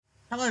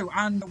Hello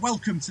and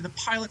welcome to the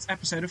pilot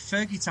episode of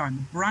Fergie Time,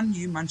 the brand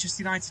new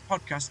Manchester United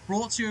podcast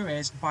brought to your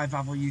ears by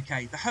Vavel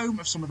UK, the home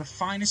of some of the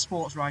finest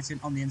sports writing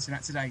on the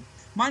internet today.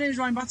 My name is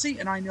Ryan Batty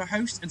and I'm your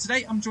host, and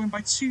today I'm joined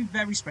by two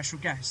very special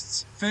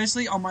guests.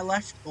 Firstly, on my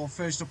left, or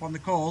first up on the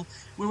call,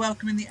 we're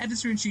welcoming the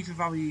Editor-in-Chief of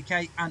Vavel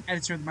UK and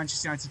Editor of the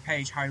Manchester United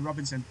page, Harry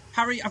Robinson.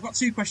 Harry, I've got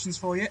two questions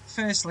for you.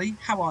 Firstly,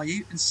 how are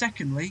you? And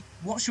secondly,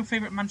 what's your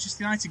favourite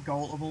Manchester United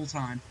goal of all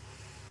time?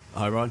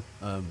 Hi Ryan,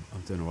 I'm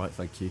doing alright,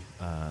 thank you.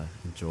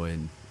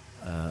 Enjoying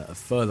a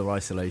further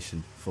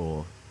isolation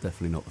for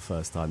definitely not the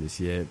first time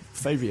this year.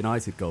 Favourite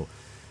United goal?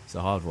 It's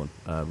a hard one.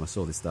 I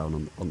saw this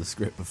down on the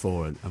script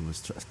before and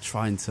was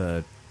trying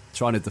to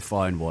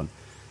define one.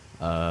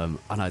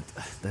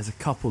 There's a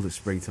couple that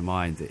spring to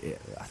mind.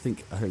 I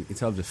think in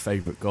terms of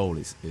favourite goal,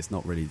 it's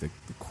not really the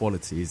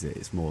quality, is it?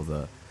 It's more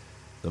the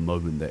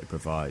moment that it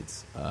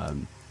provides.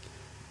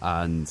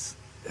 And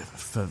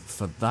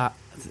for that,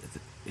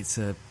 it's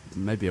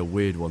maybe a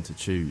weird one to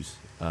choose,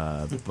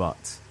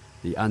 but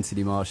the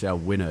Anthony Martial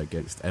winner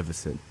against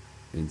Everton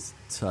in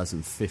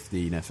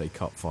 2015 FA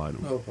Cup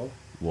final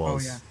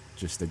was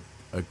just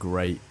a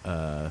great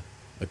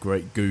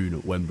goon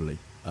at Wembley,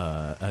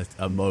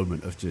 a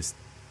moment of just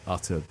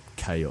utter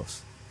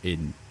chaos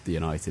in the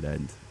United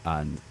end,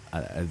 and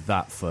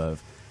that for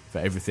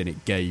everything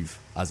it gave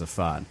as a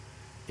fan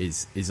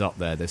is up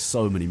there. There's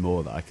so many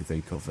more that I could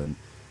think of, and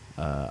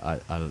I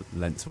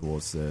leant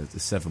towards the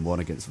 7-1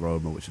 against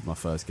Roma, which was my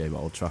first game at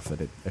Old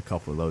Trafford. A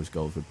couple of those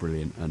goals were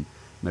brilliant, and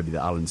maybe the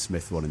Alan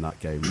Smith one in that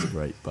game was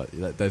great, but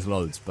there's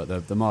loads.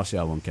 But the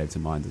Martial one came to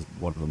mind as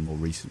one of the more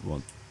recent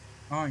ones.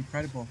 Oh,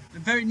 incredible. A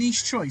very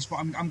niche choice, but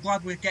I'm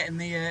glad we're getting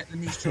the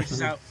niche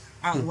choices out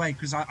of the way,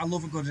 because I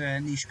love a good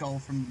niche goal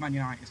from Man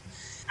United.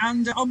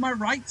 And on my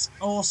right,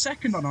 or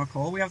second on our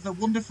call, we have the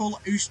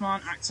wonderful Usman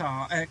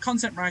Akhtar,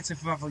 content writer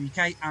for Vavel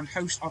UK and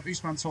host of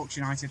Usman Talks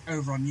United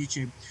over on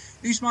YouTube.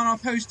 Usman, I'll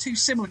pose two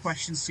similar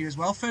questions to you as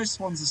well. First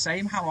one's the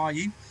same, how are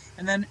you?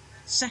 And then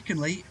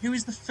secondly, who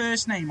is the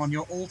first name on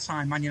your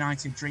all-time Man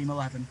United Dream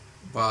 11?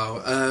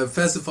 Wow.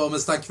 First and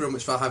foremost, thank you very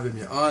much for having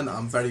me on.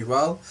 I'm very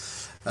well.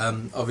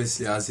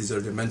 Obviously, as he's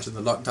already mentioned,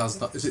 the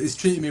lockdown's it's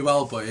treating me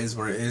well, but it is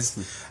what it is.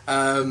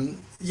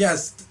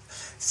 Yes,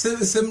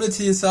 similar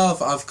to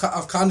yourself, I've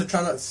kind of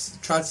tried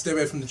to stay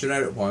away from the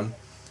generic one,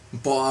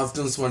 but I've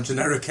done one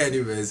generic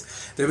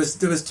anyways. There was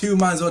two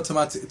players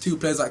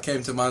that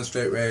came to mind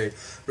straight away.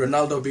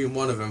 Ronaldo being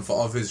one of them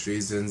for obvious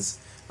reasons,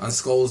 and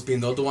Scholes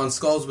being the other one.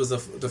 Scholes was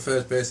the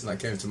first person that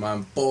came to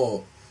mind,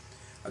 but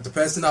the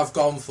person I've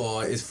gone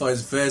for is for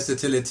his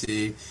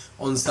versatility,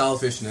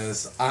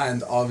 unselfishness,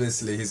 and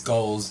obviously his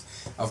goals.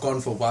 I've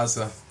gone for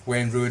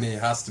Wayne Rooney.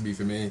 Has to be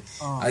for me.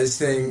 I just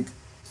think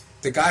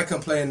the guy can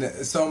play in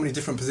so many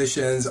different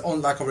positions.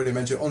 Like I already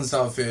mentioned,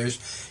 unselfish.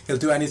 He'll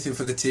do anything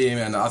for the team,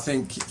 and I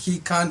think he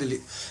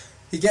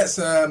gets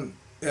a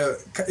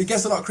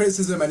lot of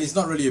criticism, and he's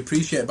not really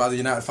appreciated by the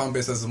United fan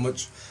base as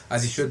much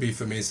as he should be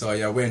for me. So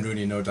yeah, Wayne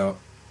Rooney, no doubt.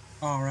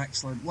 Oh,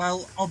 excellent.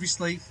 Well,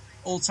 obviously,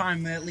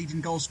 all-time leading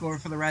goal scorer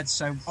for the Reds,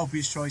 so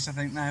obvious choice, I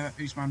think, there,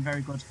 Usman,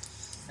 very good.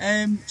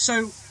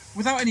 So,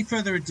 without any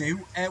further ado,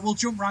 we'll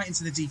jump right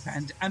into the deep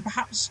end, and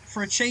perhaps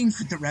for a change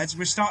with the Reds,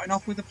 we're starting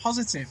off with a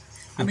positive.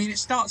 I mean, it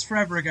starts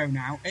forever ago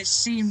now. It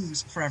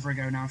seems forever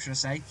ago now, should I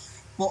say.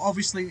 But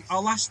obviously,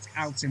 our last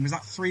outing was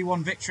that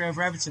 3-1 victory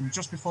over Everton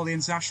just before the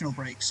international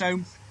break. So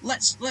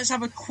let's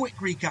have a quick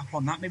recap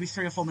on that, maybe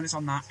 3 or 4 minutes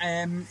on that.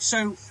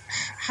 So,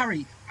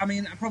 Harry, I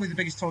mean, probably the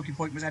biggest talking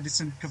point was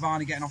Edinson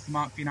Cavani getting off the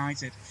mark for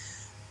United.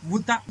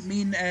 Would that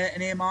mean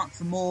an earmark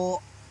for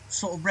more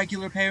sort of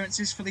regular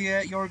appearances for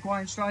the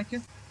Uruguayan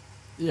striker?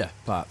 Yeah,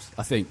 perhaps.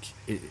 I think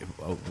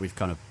we've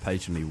kind of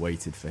patiently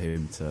waited for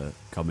him to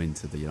come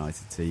into the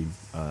United team.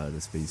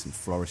 There's been some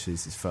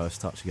flourishes. His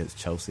first touch against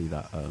Chelsea,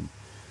 that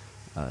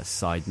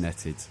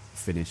side-netted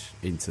finish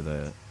into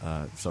the...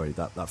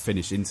 that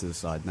finish into the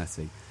side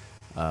netting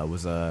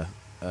was a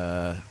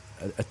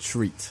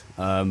treat.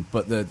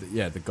 But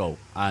the goal.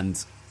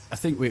 And I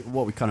think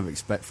what we kind of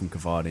expect from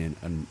Cavani,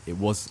 and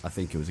I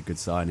think it was a good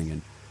signing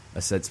and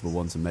a sensible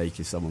one to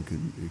make, is someone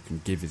who can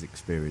give his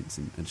experience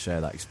and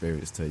share that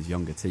experience to his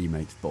younger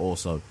teammates, but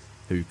also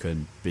who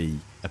can be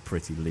a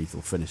pretty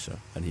lethal finisher.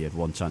 And he had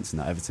one chance in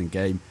that Everton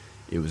game.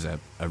 It was a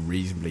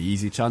reasonably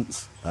easy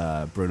chance.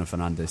 Bruno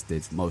Fernandes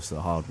did most of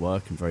the hard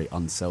work and very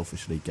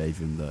unselfishly gave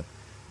him the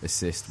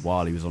assist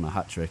while he was on a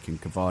hat-trick,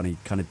 and Cavani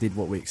kind of did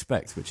what we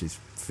expect, which is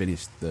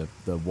finish the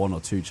 1 or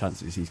 2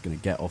 chances he's going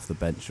to get off the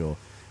bench or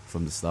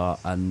from the start.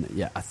 And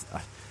yeah,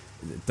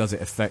 does it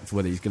affect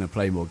whether he's going to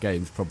play more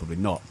games? Probably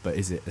not. But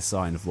is it a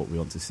sign of what we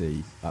want to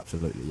see?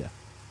 Absolutely, yeah.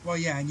 Well,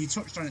 yeah, and you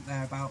touched on it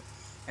there about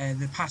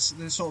the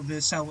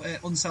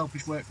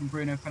unselfish work from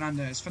Bruno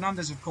Fernandes.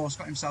 Fernandes, of course,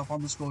 got himself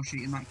on the score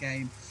sheet in that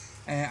game.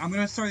 I'm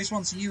going to throw this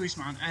one to you,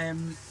 Usman.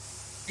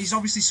 He's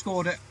obviously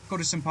scored at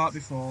Goodison Park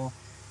before.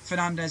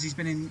 Fernandes, he's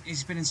been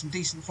in some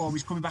decent form.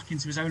 He's coming back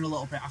into his own a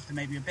little bit after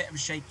maybe a bit of a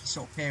shaky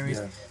sort of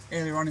period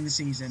earlier on in the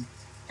season.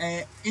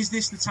 Is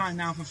this the time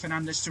now for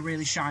Fernandes to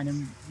really shine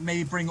and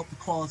maybe bring up the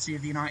quality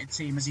of the United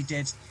team as he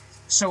did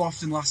so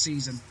often last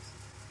season?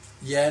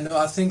 Yeah, no,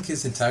 I think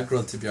it's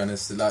integral, to be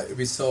honest. Like,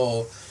 we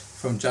saw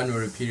from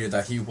January period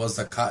that he was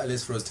the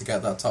catalyst for us to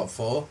get that top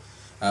four.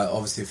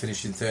 Obviously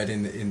finishing third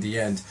in the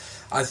end.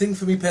 I think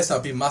for me personally,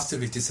 I've been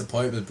massively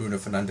disappointed with Bruno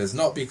Fernandes,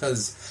 not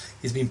because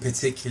he's been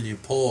particularly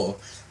poor.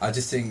 I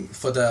just think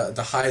for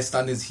the high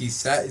standards he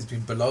set, he's been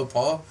below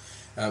par.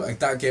 Like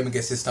that game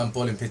against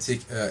Istanbul in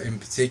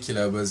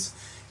particular was,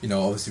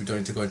 obviously we don't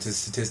need to go into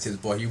statistics,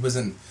 but it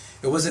wasn't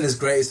as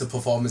great as the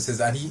performances,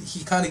 and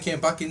he kind of came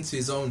back into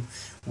his own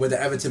with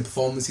the Everton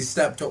performance. He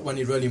stepped up when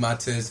it really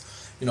matters.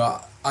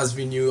 As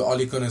we knew,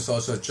 Ole Gunnar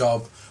Solskjaer's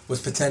job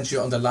was potentially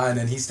on the line,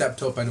 and he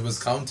stepped up and it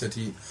was counted.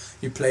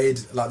 He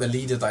played like the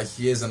leader that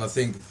he is, and I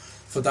think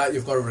for that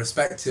you've got to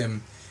respect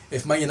him.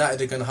 If Man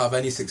United are going to have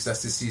any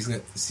success this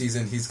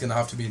season, he's going to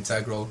have to be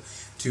integral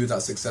to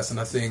that success. And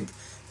I think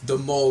the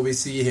more we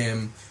see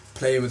him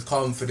playing with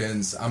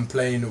confidence and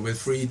playing with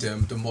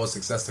freedom, the more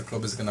success the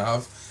club is going to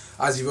have.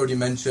 As you've already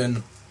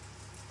mentioned,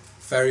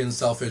 very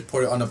unselfish,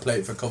 put it on a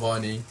plate for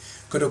Cavani.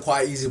 Could have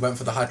quite easily went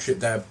for the hat-trick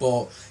there,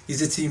 but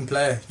he's a team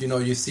player.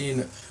 You've seen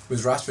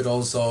with Rashford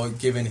also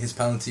giving his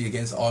penalty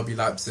against RB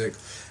Leipzig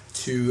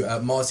to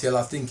Martial.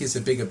 I think it's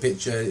a bigger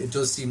picture. It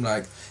does seem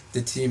like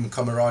the team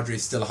camaraderie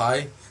is still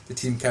high, the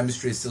team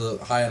chemistry is still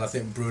high, and I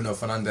think Bruno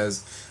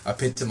Fernandes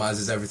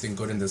epitomises everything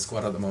good in the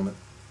squad at the moment.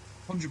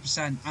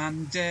 100%.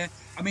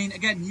 And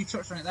again, you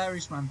touched on it there,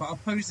 Usman, but I'll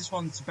pose this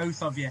one to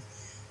both of you.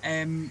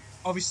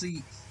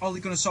 Obviously, Ole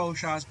Gunnar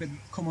Solskjaer has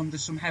come under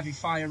some heavy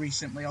fire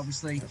recently.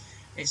 Obviously,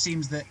 it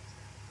seems that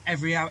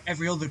every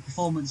other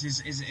performance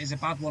is a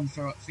bad one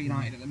for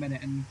United at the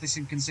minute, and this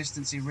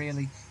inconsistency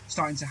really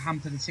starting to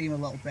hamper the team a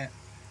little bit.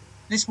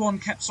 This one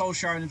kept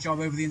Solskjaer in a job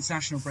over the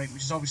international break,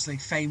 which is obviously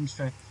famed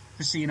for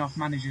seeing off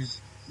managers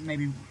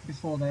maybe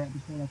before their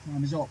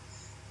time is up.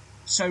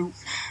 So,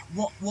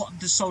 what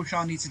does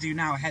Solskjaer need to do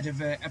now ahead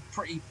of a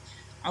pretty,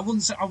 I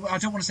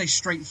don't want to say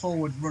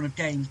straightforward run of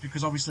games,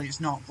 because obviously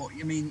it's not, but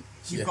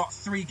you've got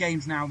 3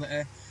 games now that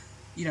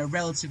are,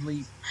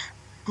 relatively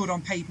good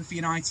on paper for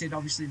United.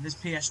 Obviously there's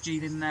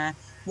PSG in there.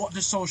 What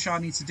does Solskjaer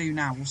need to do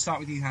now? We'll start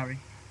with you, Harry.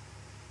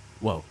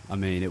 Well,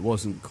 it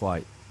wasn't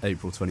quite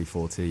April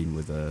 2014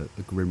 with a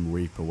Grim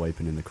Reaper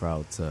waving in the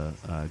crowd to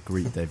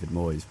greet David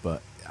Moyes,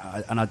 but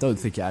I don't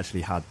think it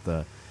actually had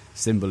the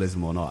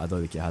symbolism or not. I don't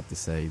think it had the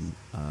same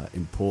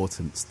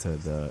importance to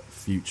the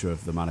future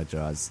of the manager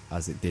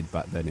as it did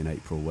back then in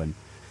April, when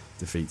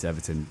defeat to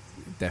Everton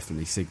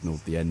definitely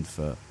signalled the end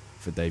for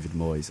David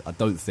Moyes. I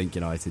don't think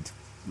United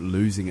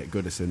losing at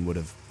Goodison would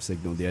have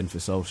signalled the end for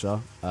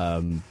Solskjaer.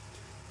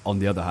 On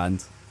the other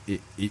hand,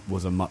 it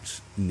was a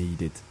much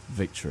needed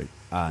victory,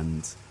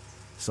 and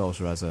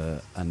Solskjaer has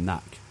a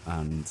knack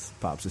and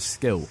perhaps a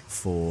skill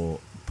for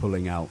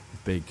pulling out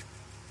big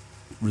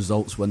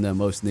results when they're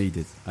most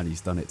needed, and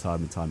he's done it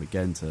time and time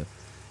again to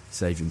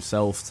save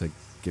himself, to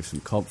give some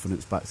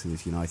confidence back to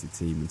this United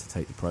team and to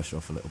take the pressure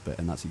off a little bit,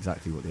 and that's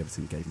exactly what the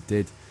Everton game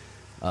did.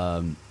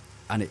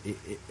 And it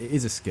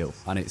is a skill,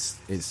 and it's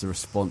the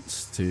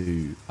response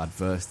to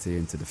adversity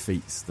and to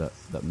defeats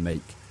that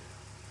make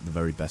the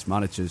very best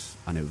managers,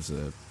 and it was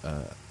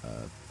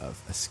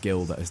a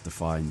skill that has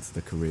defined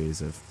the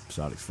careers of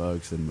Sir Alex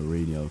Ferguson,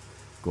 Mourinho,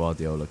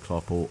 Guardiola,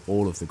 Klopp,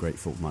 all of the great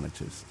football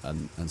managers,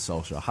 and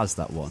Solskjaer has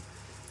that one.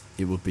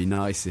 It would be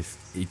nice if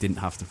he didn't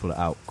have to pull it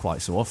out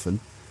quite so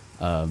often,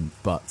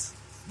 but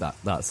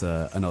that's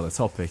another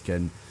topic.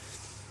 And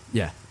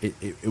yeah,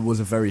 it was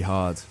a very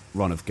hard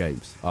run of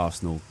games.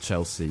 Arsenal,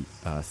 Chelsea,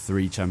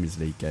 3 Champions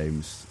League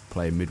games,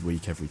 playing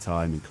midweek every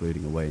time,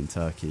 including away in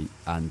Turkey.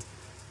 And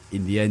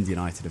in the end,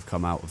 United have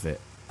come out of it,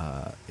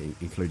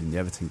 including the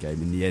Everton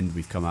game. In the end,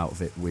 we've come out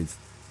of it with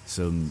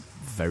some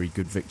very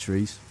good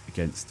victories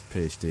against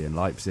PSG and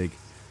Leipzig,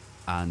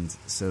 and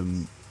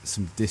some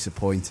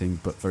disappointing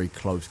but very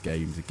close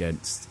games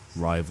against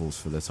rivals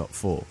for the top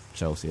 4,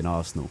 Chelsea and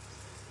Arsenal,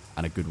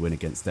 and a good win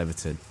against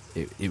Everton.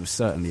 It was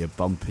certainly a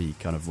bumpy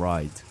kind of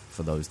ride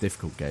for those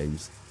difficult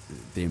games.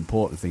 The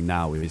important thing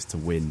now is to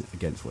win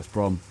against West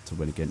Brom, to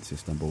win against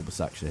Istanbul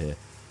Başakşehir,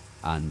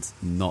 and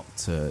not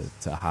to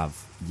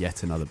have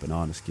yet another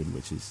banana skin,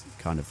 which is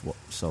kind of what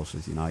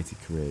Solskjaer's United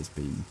career has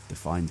been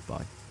defined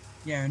by.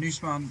 Yeah, and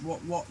Usman,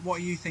 what are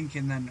you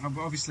thinking then?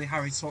 Obviously,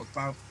 Harry talked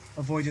about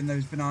avoiding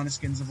those banana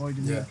skins,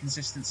 avoiding the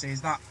inconsistency.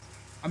 Is that,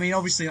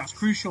 obviously that's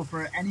crucial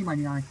for any Man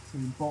United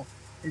team, but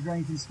is there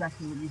anything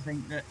special that you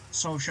think that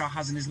Solskjaer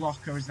has in his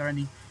locker? Is there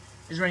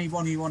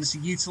anyone who you want to see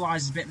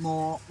utilised a bit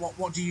more?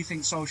 What do you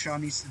think Solskjaer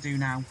needs to do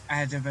now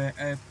ahead of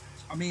a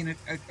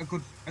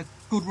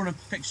good run of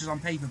fixtures on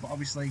paper, but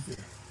obviously,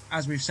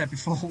 as we've said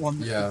before,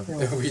 one. Yeah,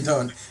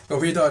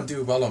 we don't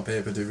do well on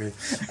paper, do we?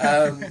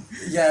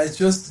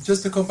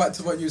 Just to come back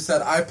to what you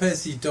said, I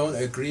personally don't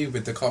agree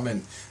with the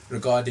comment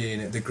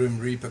regarding the Grim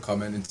Reaper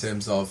comment in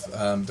terms of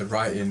the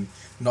writing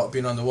not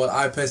being on the wall.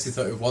 I personally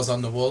thought it was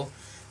on the wall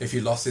if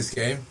you lost this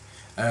game.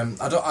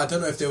 I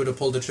don't know if they would have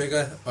pulled the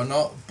trigger or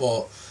not,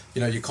 but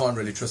you can't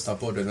really trust that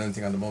board with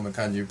anything at the moment,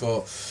 can you?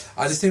 But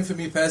I just think for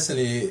me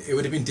personally, it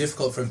would have been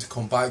difficult for him to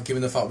come back,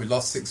 given the fact we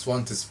lost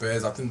 6-1 to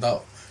Spurs. I think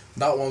that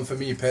one for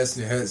me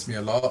personally hurts me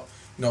a lot.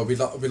 we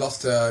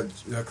lost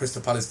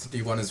Crystal Palace to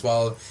D1 as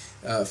well.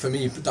 For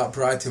me, that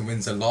Brighton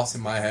win's a loss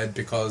in my head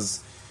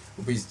because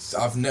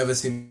I've never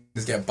seen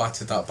us get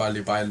battered that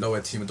badly by a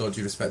lower team. With all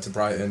due respect to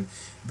Brighton,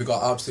 we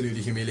got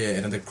absolutely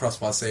humiliated and the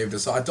crossbar saved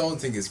us. So I don't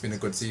think it's been a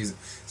good season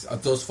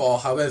thus far.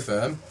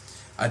 However,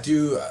 I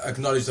do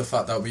acknowledge the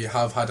fact that we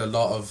have had a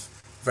lot of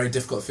very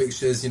difficult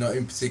fixtures,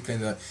 in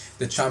particular in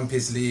the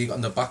Champions League on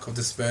the back of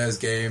the Spurs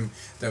game.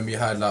 Then we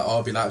had like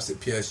RB Leipzig,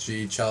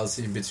 PSG,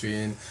 Chelsea in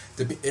between.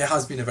 It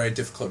has been a very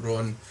difficult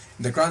run.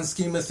 In the grand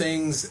scheme of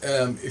things,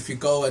 if you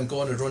go on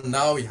a run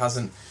now, he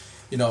hasn't,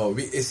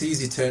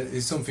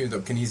 it's something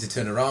that can easily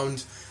turn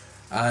around.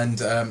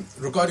 And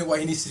regarding what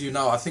he needs to do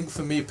now, I think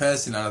for me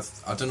personally,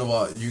 I don't know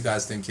what you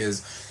guys think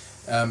is,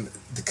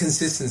 the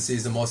consistency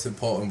is the most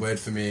important word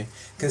for me.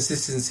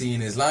 Consistency in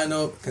his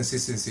lineup,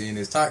 consistency in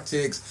his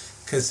tactics,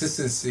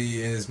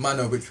 consistency in his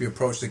manner in which we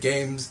approach the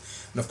games,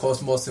 and of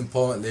course, most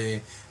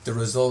importantly, the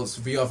results.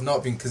 We have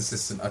not been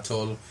consistent at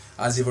all.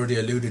 As you've already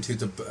alluded to,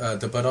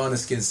 the banana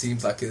skin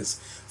seems like it's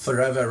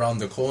forever around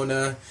the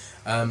corner.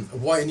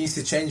 What it needs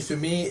to change for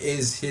me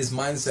is his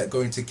mindset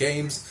going to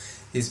games.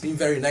 He's been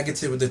very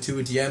negative with the two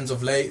DMs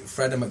of late,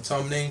 Fred and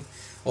McTominay,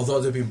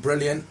 although they've been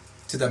brilliant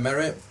to their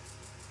merit.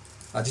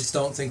 I just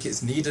don't think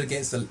it's needed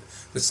against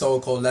the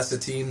so-called lesser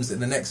teams. In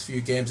the next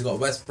few games, we've got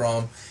West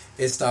Brom,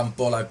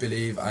 Istanbul, I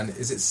believe, and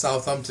is it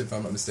Southampton, if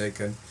I'm not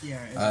mistaken? Yeah.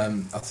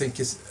 I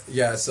think it's...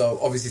 Yeah, so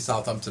obviously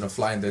Southampton are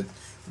flying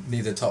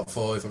near the top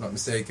four, if I'm not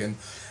mistaken.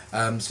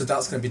 So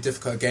that's going to be a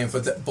difficult game.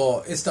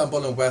 But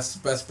Istanbul and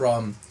West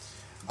Brom,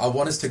 I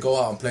want us to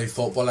go out and play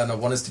football, and I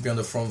want us to be on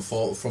the front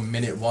foot from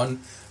minute one,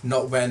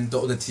 not when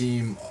the other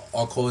team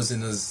are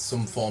causing us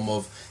some form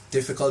of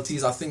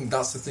difficulties. I think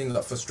that's the thing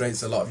that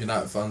frustrates a lot of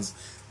United fans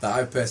that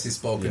I've personally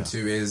spoken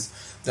to, is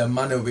the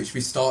manner in which we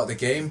start the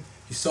game.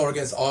 You saw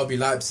against RB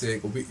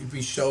Leipzig,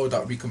 we showed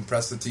that we can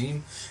press the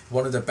team.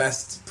 One of the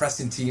best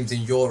pressing teams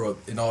in Europe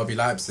in RB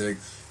Leipzig,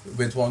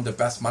 with one of the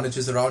best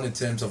managers around in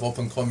terms of up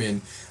and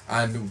coming,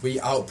 and we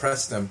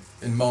outpressed them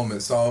in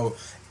moments. So,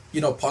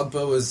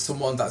 Pogba was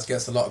someone that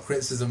gets a lot of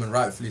criticism, and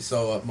rightfully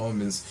so at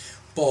moments,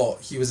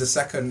 but he was a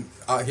second,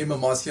 him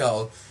and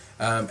Martial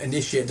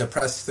initiated the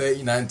press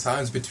 39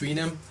 times between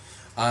them,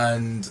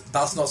 and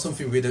that's not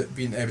something we'd have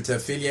been able to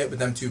affiliate with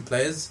them two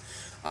players.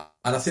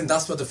 And I think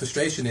that's what the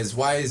frustration is.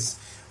 Why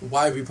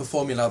are we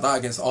performing like that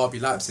against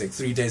RB Leipzig?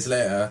 3 days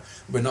later,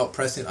 we're not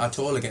pressing at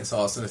all against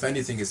Arsenal. If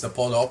anything, it's the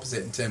polar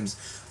opposite in terms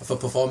of a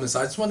performance.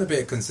 I just want a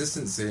bit of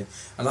consistency.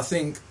 And I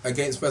think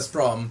against West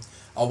Brom,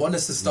 I want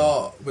us to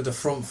start with the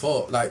front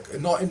foot,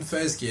 like not in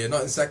first gear,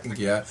 not in second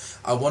gear.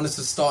 I want us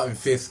to start in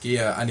fifth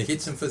gear and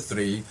hit him for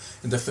 3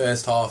 in the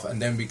first half,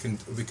 and then we can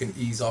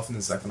ease off in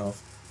the second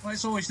half. Well,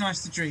 it's always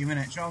nice to dream, isn't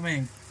it? Do you know what I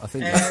mean? I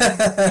think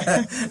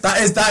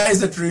that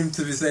is a dream,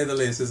 to say the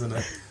least, isn't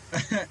it?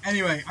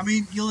 Anyway, I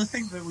mean, you'll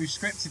think that we've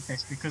scripted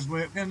this because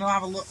we're going to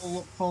have a look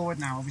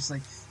forward now,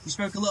 obviously. We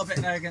spoke a little bit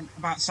there again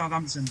about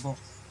Southampton, but,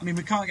 I mean,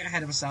 we can't get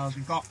ahead of ourselves.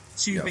 We've got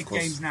two big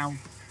games now.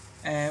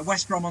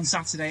 West Brom on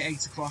Saturday,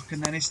 8 o'clock,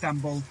 and then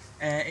Istanbul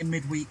in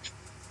midweek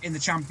in the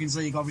Champions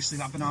League, obviously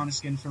that banana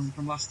skin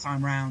from last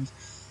time round.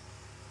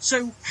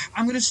 So,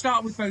 I'm going to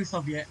start with both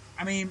of you.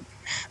 I mean,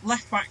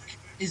 left-back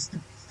is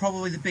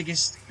probably the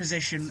biggest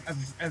position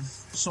of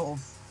sort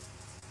of,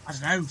 I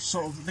don't know,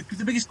 sort of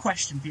the biggest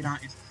question for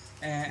United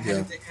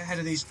ahead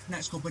of these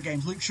next couple of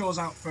games. Luke Shaw's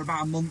out for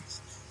about a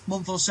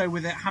month or so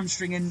with a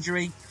hamstring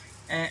injury,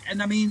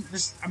 and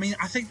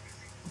I think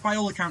by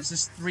all accounts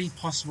there's 3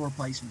 possible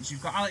replacements.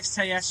 You've got Alex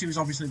Telles, who is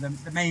obviously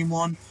the main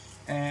one,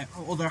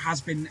 although has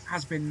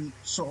been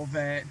sort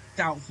of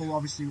doubtful,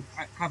 obviously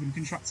having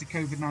contracted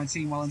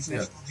COVID-19 while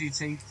international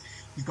duty.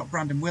 You've got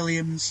Brandon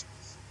Williams.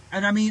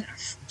 And I mean,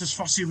 does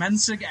Fosu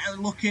Mensah get a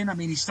look in? I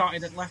mean, he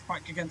started at left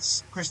back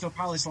against Crystal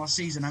Palace last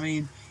season. I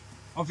mean,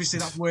 obviously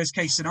that's worst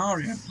case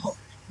scenario.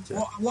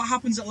 But what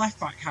happens at left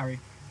back, Harry?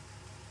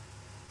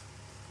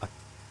 I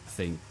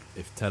think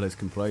if Telles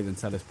can play, then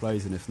Telles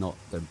plays, and if not,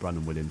 then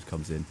Brandon Williams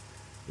comes in.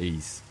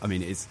 He's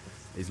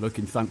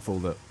looking thankful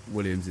that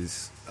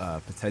Williams'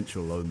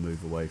 potential loan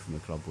move away from the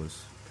club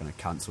was kind of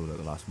cancelled at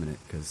the last minute,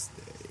 because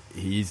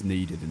he is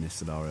needed in this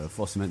scenario.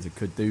 Fosu Mensah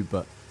could do,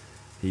 but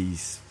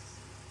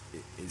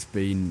it's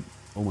been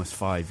almost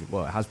 5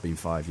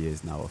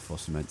 years now of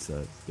Fosu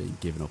Mensah being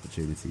given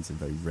opportunities and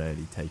very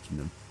rarely taking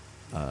them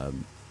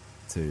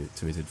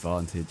to his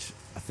advantage.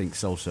 I think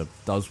Solskjaer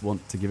does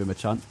want to give him a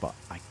chance, but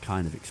I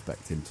kind of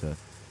expect him to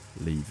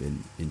leave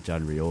in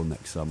January or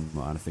next summer,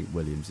 and I think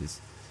Williams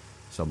is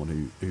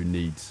someone who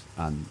needs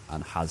and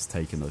has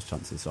taken those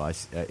chances. So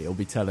it'll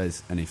be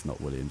Telles, and if not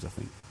Williams, I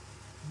think.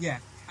 Yeah,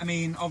 I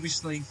mean,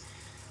 obviously,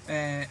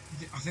 I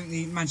think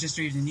the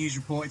Manchester Evening News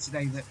reported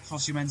today that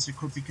Fosu Mensah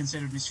could be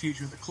considered his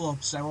future at the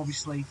club. So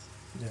obviously,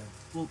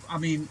 well, I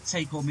mean,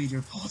 take all media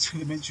reports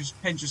with a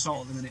pinch of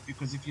salt at the minute,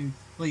 because if you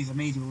believe the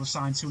media, will have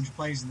signed 200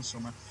 players in the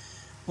summer.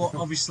 But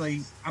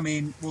obviously, I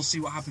mean, we'll see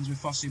what happens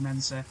with Fosu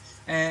Mensah.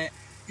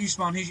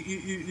 Usman,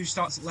 who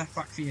starts at left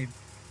back for you?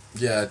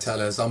 Yeah,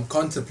 Tellers. I'm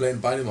contemplating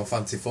buying him on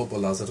fantasy football,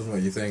 lads. I don't know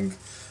what you think.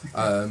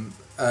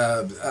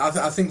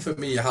 I think for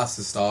me, he has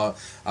to start.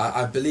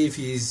 I believe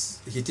he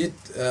did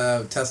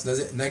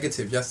test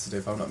negative yesterday,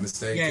 if I'm not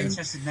mistaken. Yeah, he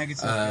tested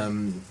negative.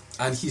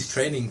 And he's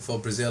training for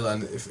Brazil,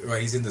 and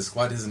he's in the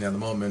squad, isn't he, at the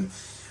moment?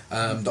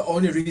 The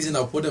only reason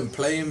I wouldn't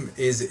play him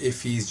is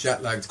if he's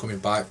jet lagged coming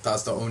back.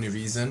 That's the only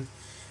reason.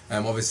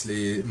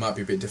 Obviously, it might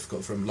be a bit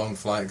difficult from long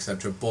flight,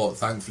 etc. But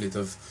thankfully,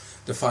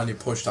 they've finally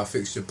pushed our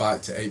fixture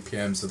back to 8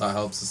 p.m, so that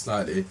helps us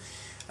slightly.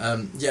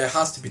 Yeah, it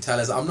has to be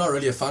Tellers. I'm not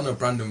really a fan of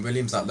Brandon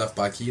Williams at left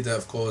back either.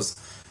 Of course,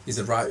 he's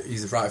a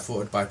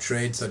right-footed by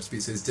trade, so to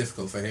speak, so it's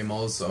difficult for him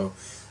also.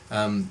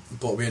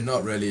 But we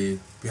haven't really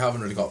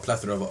got a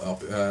plethora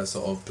of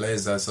sort of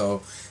players there.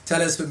 So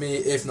Tellers for me,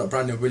 if not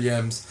Brandon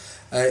Williams.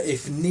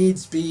 If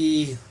needs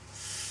be,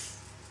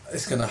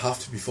 it's going to have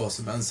to be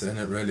Fosu Mensah, isn't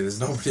it, really? There's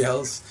nobody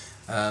else.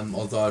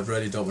 Although I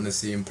really don't want to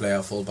see him play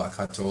a full-back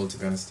at all, to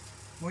be honest.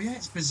 Well, yeah,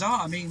 it's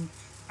bizarre. I mean,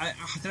 I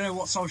don't know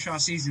what Solskjaer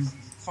sees in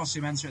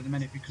Fosu Mensah at the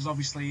minute, because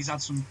obviously he's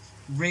had some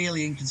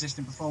really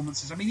inconsistent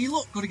performances. I mean, he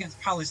looked good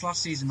against Palace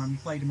last season when we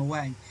played him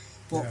away,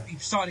 but he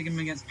started him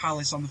against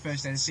Palace on the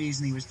first day of the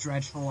season. He was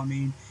dreadful. I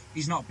mean,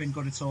 he's not been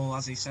good at all,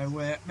 has he? So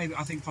maybe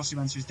I think Fosu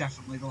Mensah is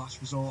definitely the last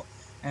resort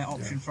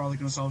option for Ole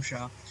Gunnar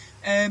Solskjaer.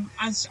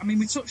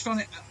 We touched on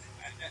it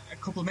a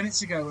couple of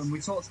minutes ago, and we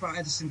talked about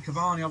Edinson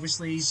Cavani.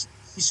 Obviously,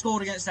 he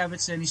scored against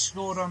Everton. He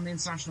scored on the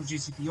international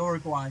duty for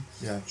Uruguay.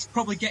 Yeah. He's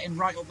probably getting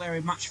right up there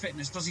in match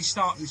fitness. Does he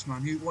start,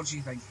 Usman? What do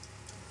you think?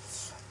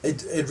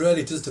 It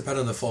really does depend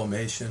on the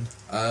formation.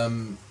 I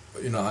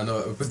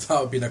know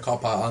without being a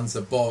cop-out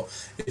answer, but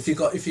if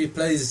he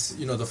plays,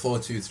 the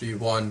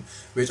 4-2-3-1,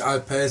 which I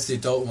personally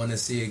don't want to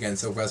see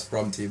against a West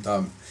Brom team that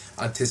I'm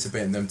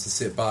anticipating them to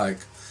sit back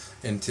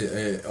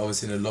into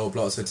obviously in a low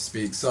block, so to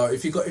speak. So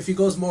if he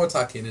goes more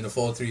attacking in a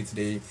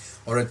 4-3-3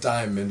 or a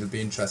diamond, it'll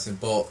be interesting.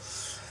 But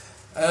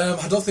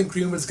I don't think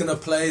Greenwood's going to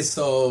play,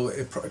 so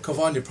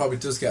Cavani probably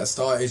does get a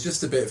start. It's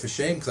just a bit of a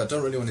shame because I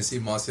don't really want to see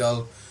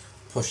Martial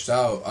pushed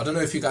out. I don't know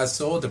if you guys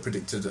saw the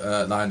predicted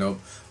lineup.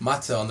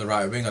 Mata on the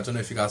right wing. I don't know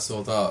if you guys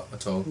saw that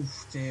at all.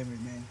 Oof, dear me.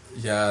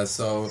 Yeah,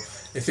 so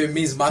if it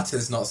means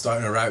Mata's not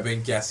starting a right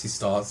wing, yes, he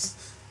starts.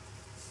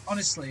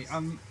 Honestly,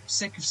 I'm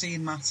sick of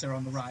seeing Mata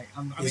on the right.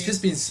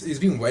 He's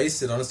been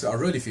wasted. Honestly, I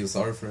really feel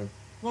sorry for him.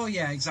 Well,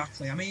 yeah,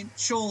 exactly. I mean,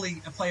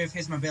 surely a player of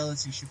his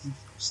mobility should be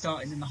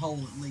starting in the hole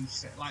at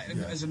least,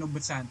 as a number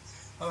 10.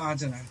 Oh, I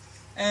don't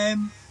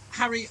know.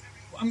 Harry,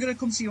 I'm going to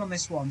come to you on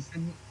this one.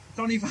 And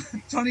Donny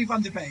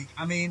van de Beek,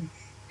 I mean,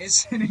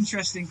 it's an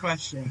interesting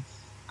question.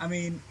 I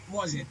mean,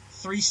 what is it?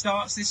 3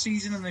 starts this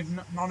season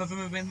and none of them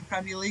have been in the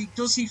Premier League.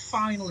 Does he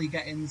finally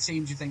get in the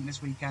team, do you think,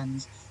 this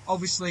weekend?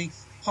 Obviously,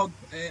 Paul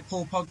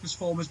Pogba's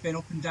form has been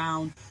up and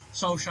down.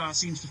 Solskjaer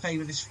seems to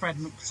favour this Fred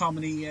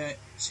McTominay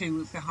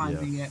 2 behind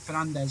the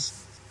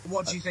Fernandes.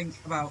 What do you think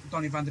about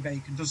Donny van de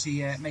Beek, and does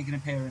he make an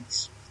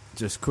appearance?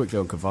 Just quickly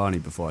on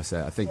Cavani before I say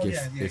it, I think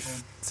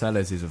if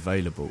Tellers is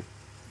available,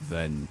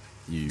 then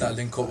that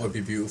link-up would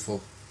be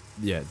beautiful.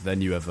 Yeah,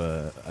 then you have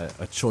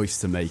a choice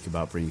to make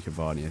about bringing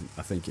Cavani. And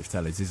I think if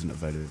Tellers isn't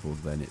available,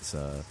 then it's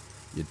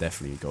you're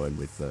definitely going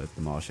with the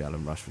Martial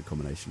and Rashford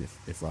combination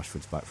if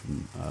Rashford's back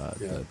from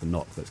the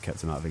knock that's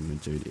kept him out of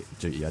England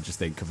duty. I just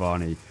think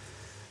Cavani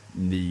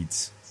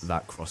needs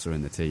that crosser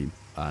in the team,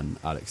 and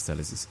Alex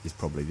Tellers is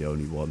probably the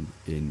only one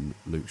in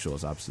Luke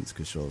Shaw's absence,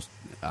 because Shaw's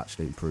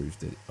actually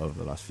improved over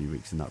the last few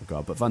weeks in that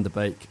regard. But Van der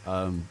Beek,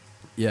 I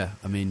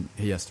mean,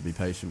 he has to be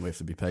patient. We have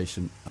to be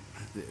patient.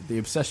 The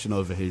obsession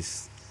over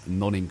his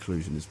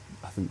non-inclusion has,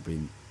 I think,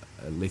 been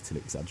a little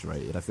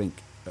exaggerated. I think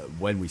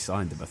when we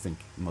signed him, I think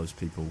most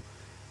people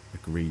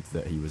agreed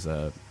that he was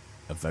a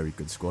very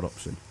good squad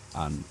option,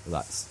 and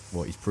that's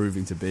what he's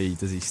proving to be.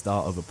 Does he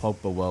start over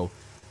Pogba? Well,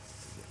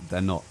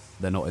 they're not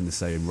in the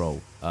same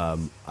role.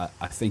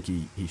 I think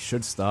he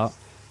should start.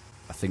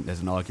 I think there's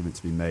an argument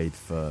to be made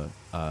for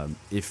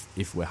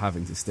if we're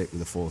having to stick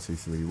with a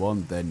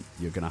 4-2-3-1, then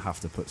you're going to have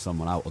to put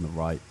someone out on the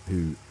right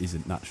who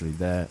isn't naturally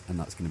there, and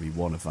that's going to be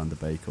one of Van der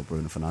Beek or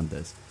Bruno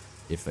Fernandes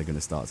if they're going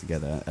to start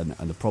together. And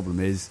the problem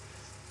is,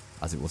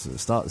 as it was at the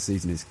start of the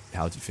season, is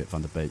how do you fit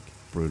Van der Beek,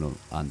 Bruno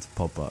and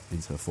Pogba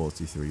into a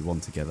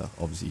 4-2-3-1 together?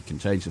 Obviously you can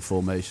change the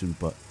formation,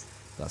 but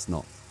that's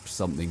not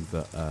something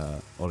that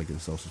Ole Gunnar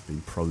Solskjaer has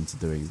been prone to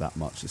doing that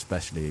much,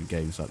 especially in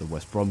games like the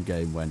West Brom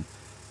game, when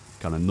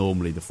kind of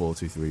normally the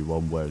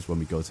 4-2-3-1, whereas when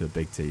we go to a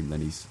big team,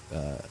 then he's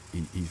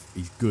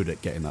good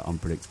at getting that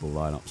unpredictable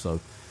lineup. So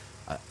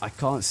I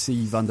can't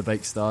see Van der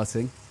Beek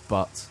starting,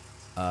 but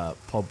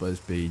Pogba has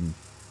been,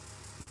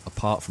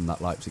 apart from that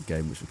Leipzig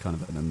game, which was kind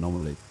of an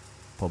anomaly,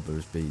 Pogba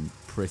has been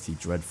pretty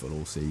dreadful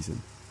all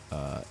season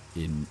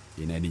in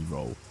any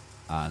role,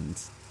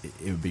 and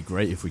it would be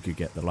great if we could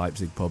get the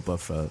Leipzig Pogba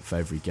for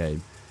every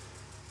game.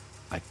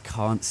 I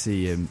can't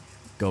see him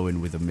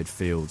going with a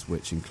midfield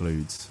which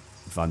includes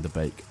Van der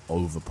Beek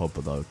over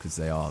Pogba, though, because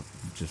they are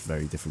just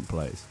very different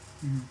players.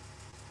 Mm.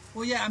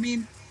 Well, yeah, I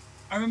mean,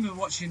 I remember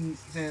watching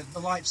the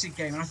Leipzig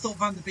game, and I thought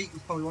Van der Beek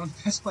was probably one of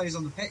the best players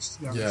on the pitch,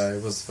 to be honest. Yeah,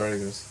 it was very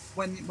good.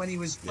 When he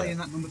was playing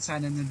that number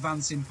 10 and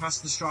advancing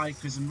past the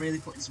strikers and really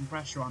putting some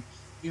pressure on,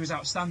 he was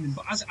outstanding.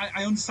 But as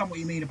I understand what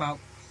you mean about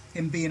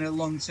him being a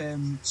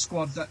long-term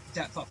squad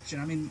depth option.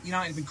 I mean,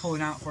 United have been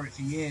calling out for it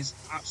for years,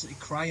 absolutely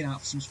crying out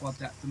for some squad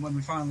depth, and when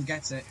we finally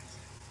get it,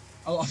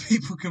 a lot of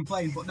people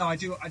complain. But no, I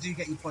do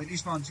get your point.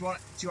 Usman, do you want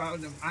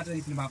to add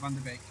anything about Van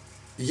der Beek?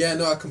 Yeah,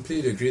 no, I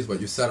completely agree with what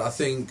you said. I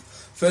think,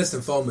 first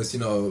and foremost,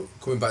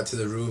 coming back to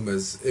the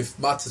rumours, if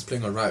Matt is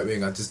playing on right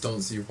wing, I just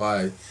don't see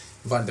why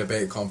Van der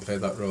Beek can't play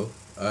that role.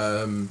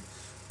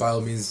 By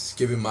all means,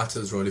 give him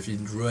Matta's role if you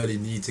really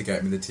need to get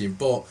him in the team.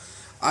 But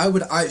I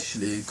would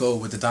actually go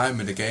with the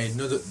diamond again.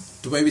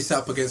 The way we set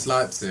up against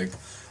Leipzig,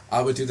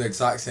 I would do the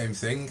exact same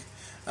thing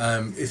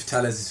if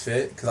Telles is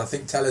fit, because I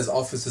think Telles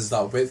offers us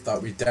that width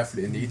that we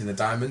definitely need in the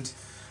diamond.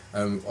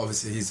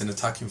 Obviously, he's an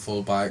attacking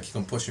fullback. You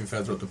can push him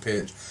further up the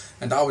pitch.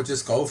 And I would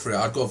just go for it.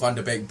 I'd go Van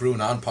der Beek,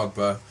 Bruno and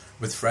Pogba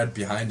with Fred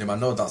behind him. I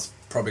know that's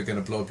probably going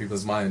to blow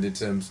people's mind in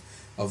terms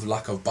of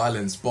lack of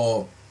balance.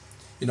 But,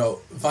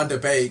 Van der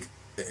Beek,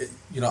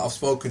 I've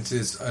spoken to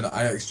an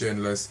Ajax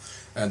journalist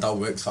and that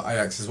works for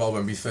Ajax as well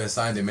when we first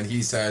signed him. And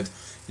he said,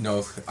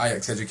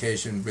 Ajax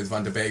education with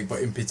Van der Beek,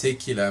 but in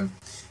particular,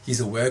 he's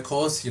a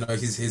workhorse.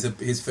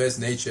 His first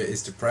nature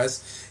is to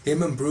press.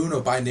 Him and Bruno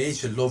by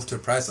nature love to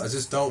press. I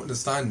just don't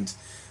understand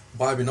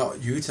why we're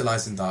not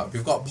utilising that.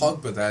 We've got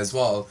Pogba there as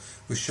well,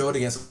 who showed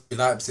against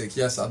Leipzig.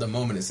 Yes, at the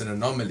moment it's an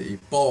anomaly,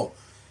 but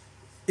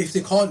if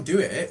they can't do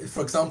it,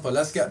 for example,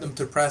 let's get them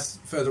to press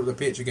further up the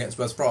pitch against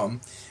West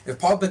Brom. If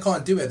Pogba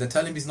can't do it, then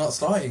tell him he's not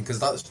starting,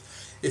 because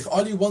if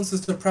Oli wants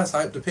us to press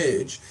high up the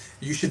pitch,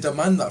 you should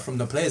demand that from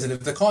the players, and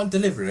if they can't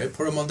deliver it,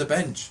 put him on the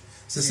bench.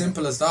 It's as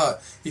simple as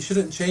that. He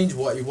shouldn't change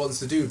what he wants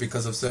to do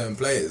because of certain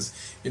players.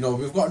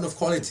 We've got enough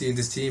quality in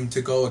this team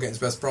to go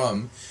against West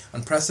Brom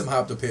and press them high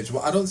up the pitch. But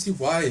I don't see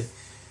why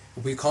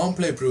we can't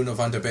play Bruno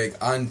Van der Beek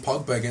and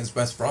Pogba against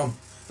West Brom.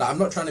 I'm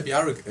not trying to be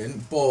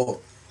arrogant, but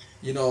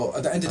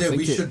at the end of the day,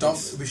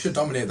 we should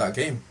dominate that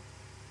game.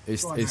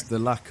 It's the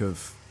lack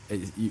of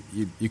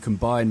you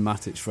combine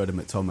Matic, Fred, and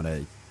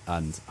McTominay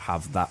and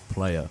have that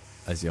player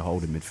as your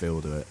holding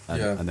midfielder,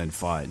 and then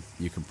fine,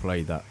 you can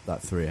play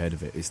that three ahead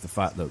of it. It's the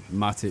fact that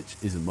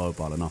Matic isn't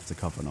mobile enough to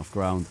cover enough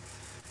ground.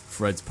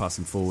 Fred's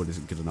passing forward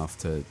isn't good enough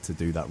to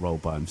do that role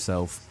by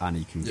himself, and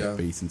he can get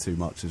beaten too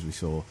much, as we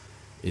saw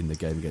in the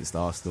game against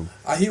Arsenal.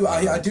 I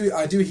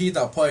do hear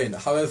that point.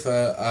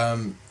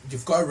 However,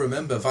 you've got to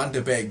remember Van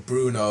der Beek,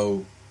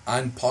 Bruno,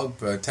 and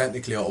Pogba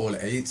technically are all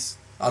eights.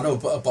 I know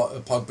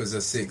Pogba's a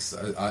 6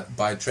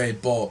 by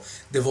trade, but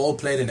they've all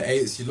played in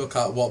 8s. You look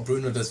at what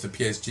Bruno does for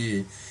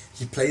PSG.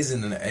 He plays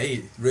in an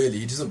 8. Really,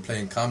 he doesn't play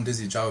in Cam, does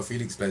he? João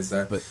Felix plays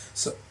there. But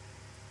so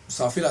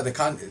I feel like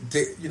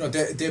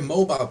they're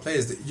mobile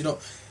players. You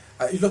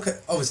look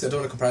at, obviously I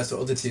don't want to compare us to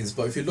other teams,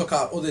 but if you look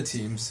at other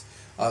teams,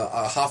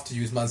 I have to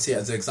use Man City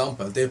as an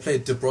example. They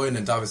played De Bruyne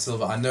and David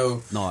Silva. I know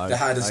they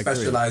had a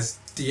specialised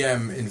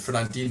DM in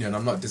Fernandinho, and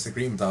I'm not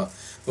disagreeing with that.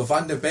 But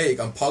Van der Beek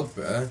and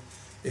Pogba,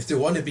 if they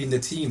want to be in the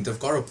team, they've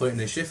got to put in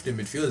a shift in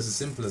midfield. It's as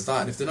simple as that.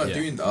 And if they're not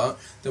doing that,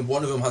 then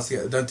one of them has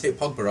to take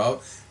Pogba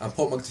out and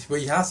put McTominay. But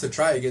he has to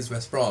try against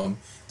West Brom.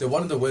 They're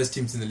one of the worst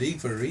teams in the league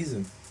for a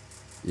reason.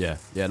 No,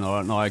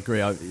 I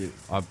agree. I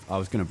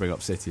was going to bring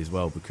up City as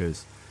well,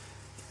 because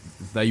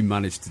they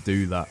managed to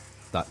do that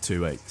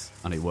 2-8,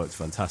 and it works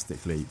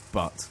fantastically.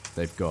 But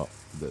they've got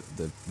they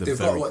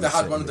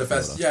had one of the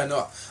best. Yeah,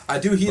 no, I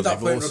do hear that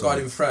point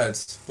regarding Fred,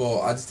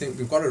 but I just think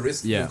we've got to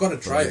risk. We've got to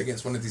try it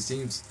against one of these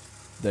teams.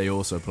 They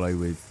also play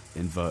with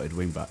inverted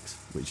wing backs,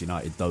 which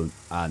United don't,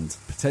 and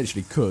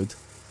potentially could,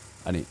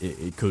 and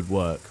it could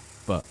work,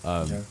 but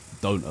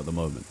don't at the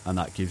moment, and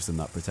that gives them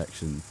that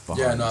protection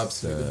behind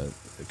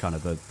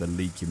the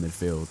leaky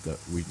midfield that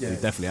we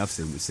definitely have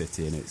seen with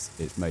City, and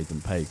it's made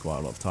them pay quite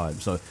a lot of time.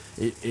 So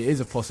it is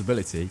a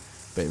possibility,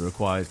 but it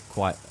requires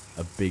quite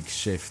a big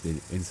shift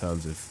in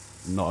terms of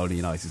not only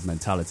United's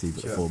mentality,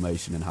 but the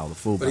formation and how the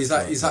fullbacks.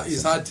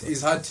 But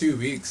he's had 2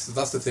 weeks.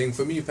 That's the thing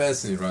for me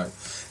personally, right?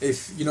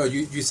 If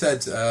you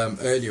said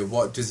earlier,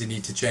 what does he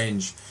need to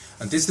change?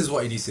 And this is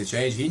what he needs to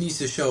change. He needs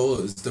to show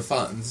us, the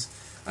fans,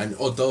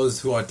 or those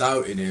who are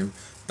doubting him,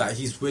 that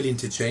he's willing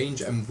to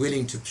change and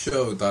willing to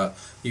show that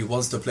he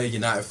wants to play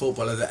United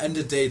football. At the end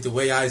of the day, the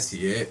way I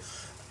see it,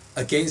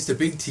 against the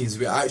big teams,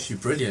 we're actually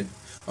brilliant.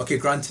 Okay,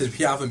 granted,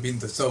 we haven't been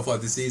so far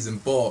this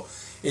season, but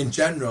in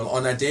general,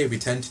 on a day, we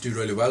tend to do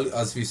really well,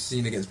 as we've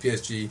seen against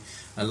PSG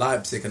and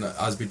Leipzig, and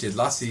as we did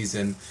last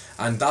season.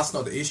 And that's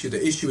not the issue.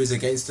 The issue is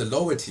against the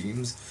lower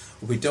teams,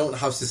 we don't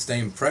have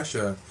sustained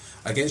pressure.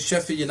 Against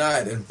Sheffield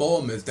United and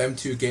Bournemouth, them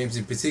two games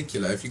in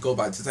particular, if you go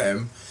back to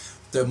them,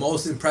 the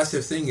most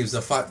impressive thing is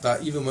the fact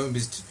that even when it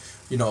was,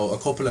 a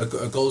couple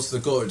of goals to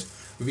the good,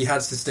 we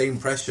had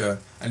sustained pressure,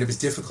 and it was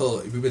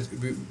difficult. We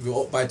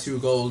were up by 2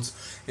 goals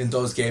in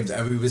those games,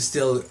 and we were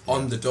still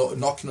on the door,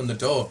 knocking on the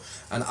door.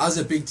 And as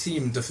a big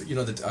team,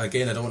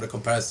 again, I don't want to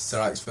compare us to Sir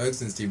Alex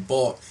Ferguson's team,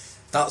 but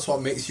that's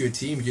what makes you a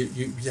team.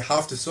 You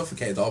have to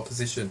suffocate the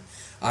opposition.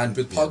 And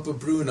with Pogba,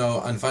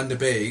 Bruno and Van der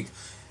Beek,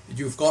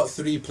 you've got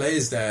 3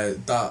 players there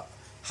that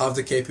have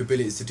the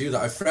capabilities to do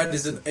that. If Fred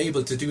isn't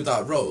able to do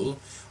that role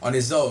on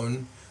his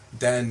own,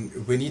 then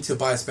we need to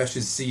buy a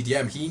specialist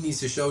CDM. He needs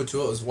to show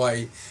to us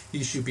why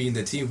he should be in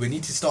the team. We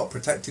need to stop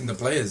protecting the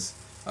players.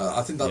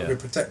 I think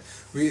that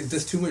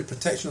there's too much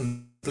protection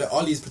on the play.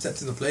 Ollie's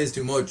protecting the players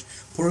too much.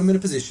 Put them in a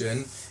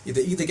position,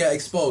 either get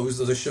exposed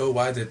or to show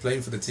why they're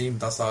playing for the team.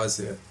 That's how I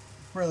see it.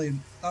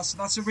 Brilliant.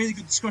 That's a really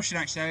good discussion,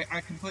 actually.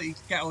 I completely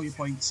get all your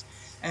points.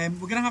 We're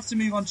going to have to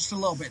move on just a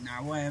little bit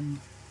now,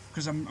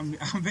 because I'm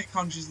a bit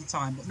conscious of the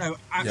time. But no,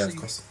 actually,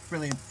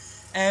 brilliant.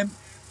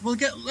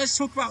 Let's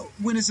talk about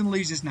winners and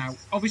losers now.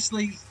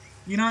 Obviously,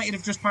 United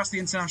have just passed the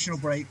international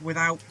break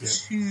without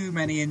too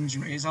many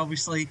injuries.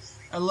 Obviously,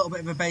 a little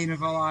bit of a bane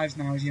of our lives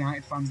now as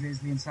United fans is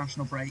the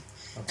international break.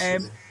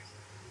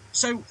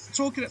 So,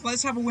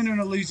 let's have a winner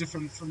and a loser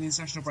from the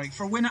international break.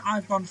 For a winner,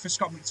 I've gone for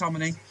Scott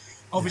McTominay.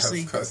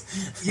 Obviously,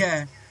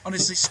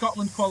 honestly,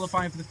 Scotland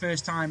qualifying for the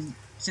first time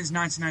since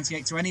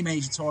 1998 to any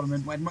major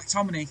tournament when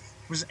McTominay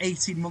was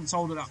 18 months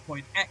old at that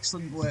point.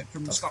 Excellent work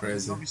from Scotland,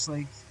 crazy.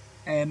 Obviously.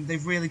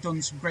 They've really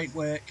done some great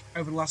work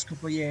over the last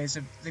couple of years.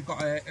 They've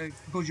got a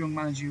good young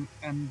manager,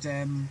 and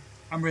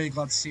I'm really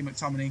glad to see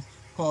McTominay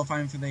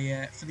qualifying for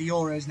the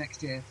Euros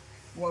next year.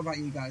 What about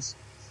you guys?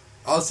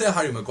 I'll say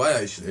Harry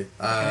Maguire, actually,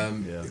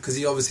 because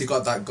he obviously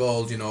got that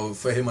goal,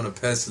 for him on a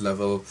personal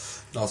level.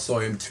 And I saw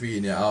him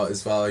tweeting it out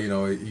as well,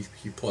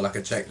 he put like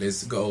a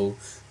checklist, goal,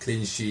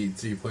 clean sheet,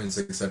 3 points,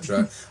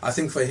 etc. I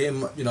think for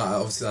him,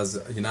 obviously as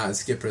a United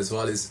skipper as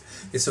well,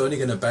 it's only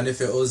going to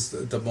benefit us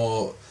the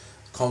more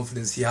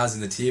confidence he has in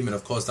the team, and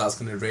of course that's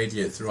going to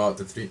radiate throughout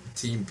the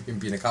team, him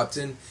being a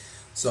captain.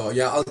 So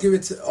yeah, I'll give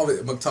it to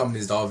McTominay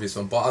is the obvious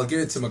one, but I'll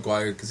give it to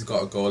Maguire because he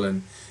got a goal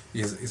and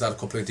he's had a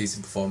couple of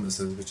decent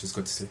performances, which is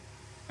good to see.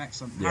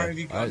 Excellent. Yeah,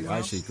 I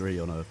actually agree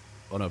on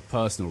a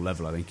personal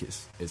level. I think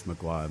it's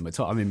Maguire.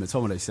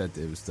 McTominay said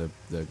it was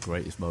the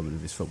greatest moment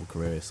of his football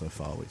career so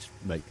far, which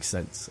makes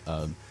sense.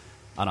 And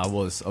I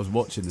was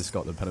watching the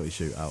Scotland penalty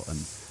shootout,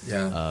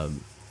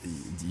 and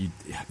you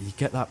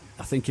get that.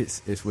 I think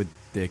it's with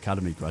the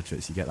academy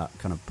graduates. You get that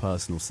kind of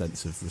personal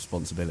sense of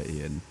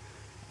responsibility and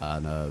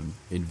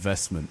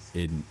investment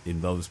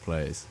in those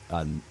players,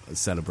 and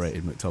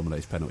celebrating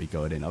McTominay's penalty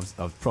going in. I was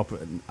proper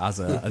as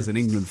an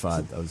England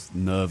fan. I was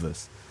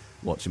nervous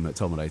watching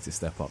McTominay to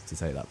step up to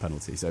take that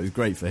penalty. So it was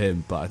great for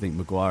him, but I think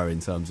Maguire, in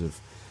terms of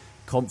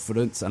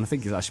confidence, and I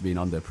think he's actually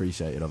been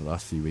underappreciated over the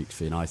last few weeks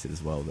for United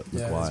as well, that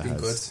Maguire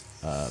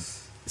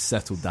has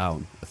settled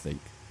down. I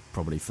think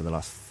probably for the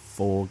last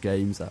 4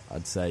 games,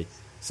 I'd say,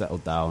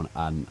 settled down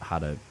and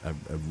had a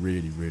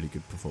really, really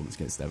good performance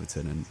against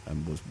Everton,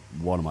 and was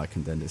one of my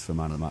contenders for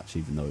man of the match,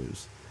 even though it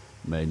was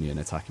mainly an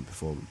attacking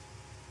performance.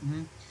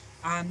 Mm-hmm.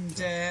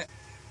 And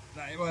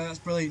that's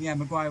brilliant. Yeah,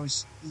 Maguire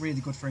was really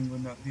good for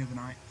England the other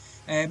night.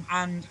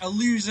 And a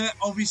loser,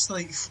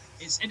 obviously,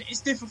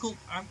 it's difficult.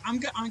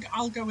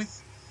 I'll go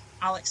with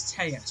Alex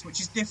Telles, which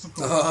is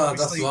difficult.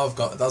 That's what I've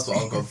got. That's what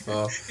I've got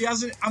for.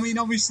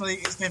 Obviously,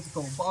 it's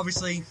difficult, but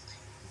obviously,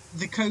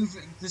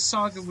 the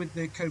saga with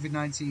the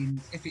COVID-19,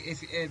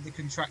 if the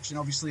contraction,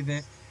 obviously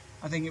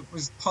I think it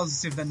was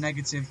positive, then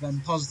negative,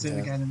 then positive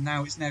again, and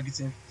now it's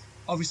negative.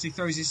 Obviously,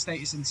 throws his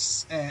status in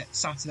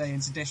Saturday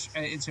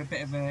into a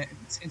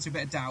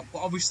bit of doubt. But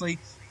obviously,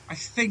 I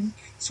think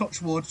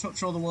touch all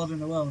the wood in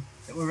the world,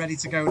 that we're ready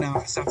to go now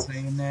for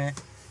Saturday,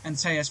 and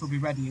Telles will be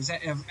ready.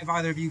 Have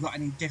either of you got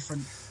any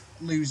different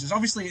losers?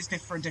 Obviously, it's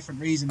for a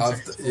different reason.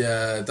 That's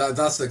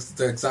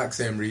the exact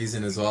same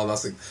reason as well.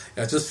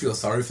 I just feel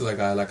sorry for the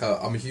guy. Like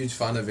I'm a huge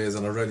fan of his,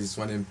 and I really just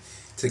want him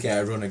to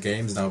get a run of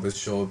games now with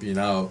Shaw being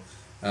out.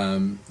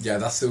 That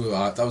was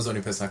the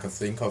only person I could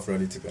think of,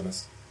 really, to be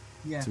honest.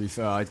 Yeah. To be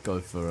fair, I'd go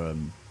for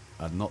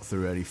not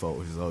through any fault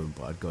of his own,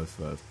 but I'd go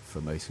for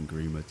Mason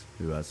Greenwood,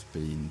 who has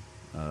been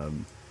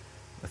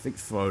I think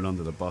thrown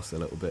under the bus a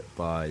little bit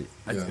by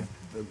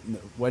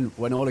when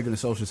Ole Gunnar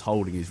Solskjaer's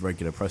holding his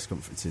regular press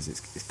conferences.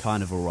 It's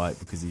kind of all right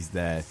because he's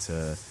there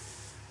to,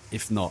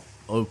 if not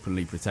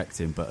openly protect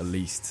him, but at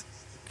least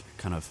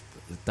kind of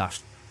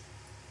dash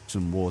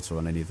some water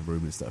on any of the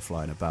rumours that are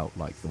flying about,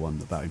 like the one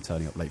about him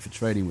turning up late for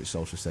training, which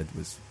Solskjaer said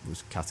was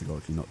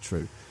categorically not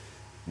true.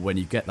 When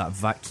you get that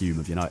vacuum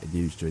of United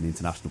news during the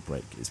international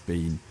break, it's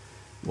been,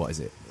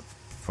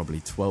 probably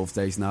 12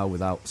 days now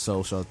without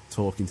Solskjaer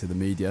talking to the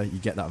media. You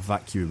get that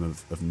vacuum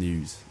of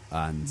news,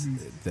 and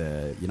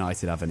the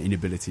United have an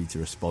inability to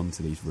respond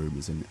to these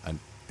rumours, and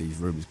these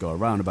rumours go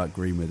around about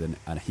Greenwood,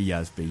 and he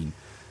has been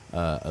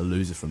a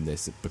loser from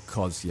this,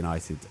 because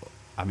United,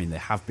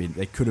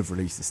 they could have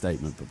released a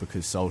statement, but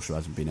because Solskjaer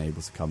hasn't been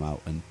able to come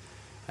out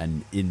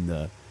and in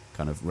the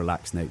kind of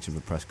relaxed nature of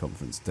a press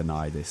conference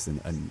deny this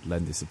and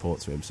lend his support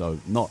to him. So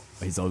not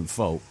his own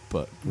fault,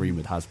 but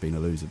Greenwood has been a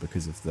loser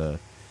because of the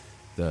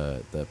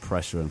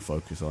pressure and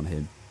focus on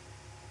him.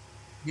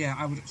 Yeah,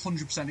 I would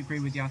 100% agree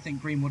with you. I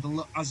think Greenwood,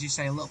 as you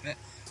say, a little bit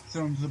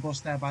thrown under the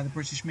bus there by the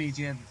British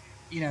media.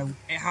 It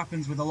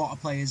happens with a lot of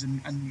players,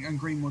 and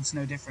Greenwood's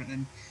no different.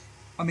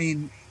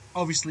 And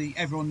obviously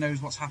everyone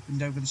knows what's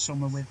happened over the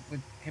summer with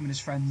him and his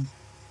friend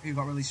who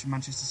got released from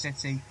Manchester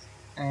City.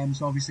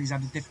 So obviously he's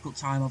had a difficult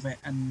time of it,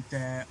 and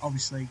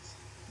obviously,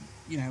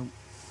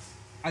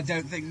 I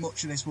don't think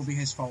much of this will be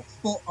his fault.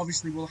 But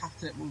obviously we'll have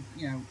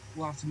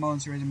to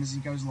monitor him as he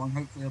goes along.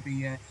 Hopefully he'll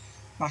be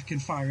back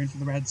and firing for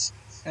the Reds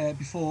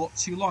before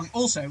too long.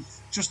 Also,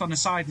 just on a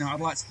side note,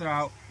 I'd like to throw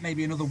out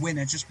maybe another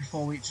winner just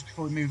before we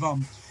move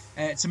on.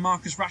 To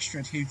Marcus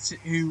Rashford,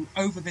 who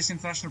over this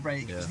international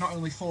break has not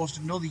only forced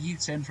another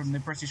U-turn from the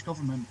British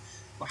government,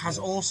 but has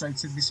also,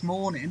 to this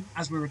morning,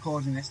 as we're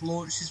recording this,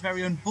 launched his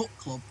very own book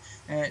club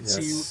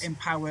to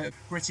empower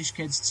British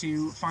kids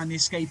to find the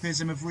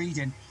escapism of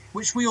reading,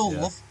 which we all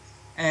love.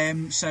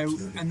 And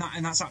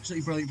that's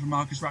absolutely brilliant from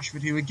Marcus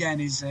Rashford, who again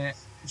is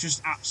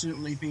just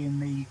absolutely being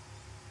the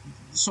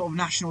sort of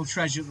national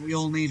treasure that we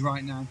all need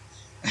right now.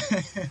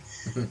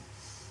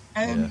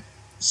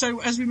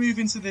 So as we move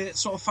into the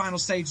sort of final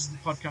stages of the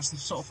podcast, the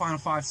sort of final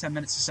 5-10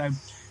 minutes or so,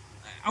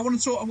 I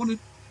want to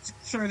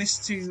throw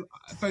this to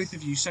both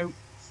of you. So,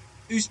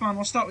 Usman,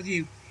 I'll start with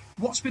you.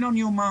 What's been on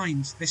your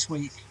mind this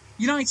week?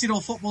 United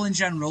or football in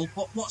general?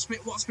 What's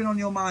been on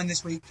your mind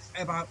this week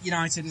about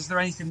United? Is there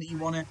anything that you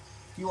want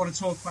to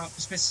talk about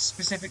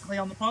specifically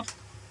on the pod?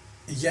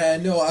 Yeah,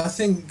 no, I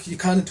think you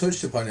kind of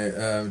touched upon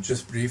it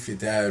just briefly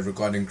there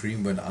regarding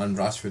Greenwood and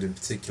Rashford in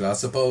particular. I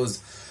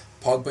suppose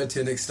Pogba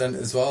to an extent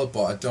as well,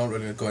 but I don't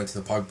really go into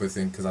the Pogba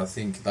thing because I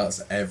think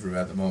that's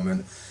everywhere at the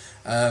moment.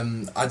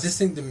 I just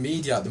think the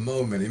media at the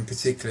moment, in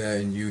particular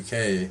in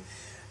UK,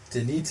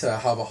 they need to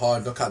have a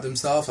hard look at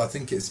themselves. I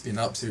think it's been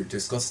absolutely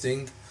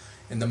disgusting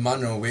in the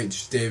manner in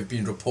which they've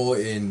been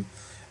reporting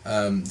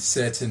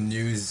certain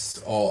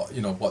news, or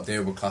what they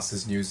would class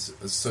as news,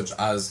 such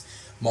as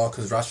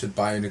Marcus Rashford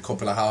buying a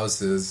couple of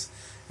houses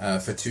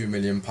for £2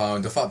 million.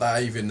 The fact that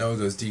I even know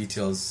those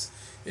details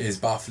is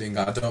baffling.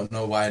 I don't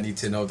know why I need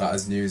to know that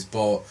as news,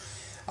 but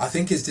I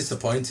think it's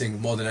disappointing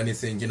more than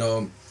anything.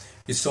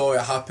 You saw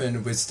it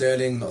happen with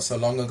Sterling not so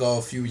long ago,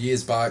 a few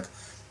years back.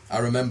 I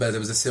remember there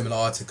was a similar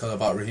article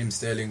about Raheem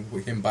Sterling,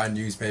 with him buying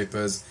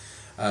newspapers.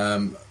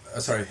 Him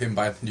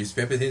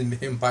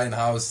buying a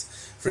house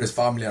for his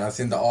family, and I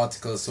think the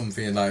article is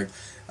something like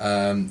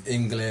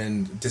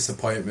England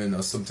disappointment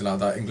or something like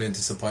that. England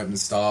disappointment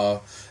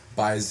star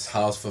buys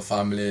house for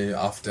family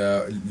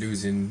after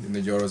losing in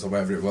the Euros or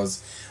whatever it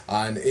was,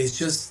 and it's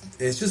just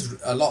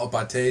a lot of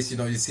bad taste.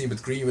 You see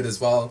with Greenwood as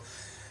well.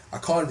 I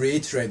can't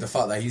reiterate the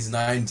fact that he's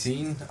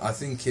 19. I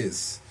think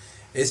it's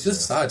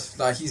just sad.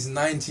 Like, he's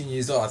 19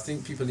 years old. I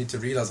think people need to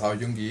realise how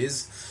young he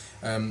is.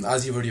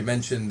 As you've already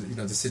mentioned,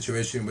 the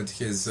situation with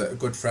his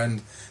good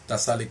friend that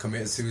sadly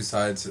committed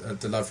suicide,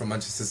 the lad from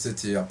Manchester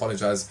City. I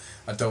apologise,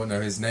 I don't know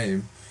his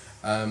name.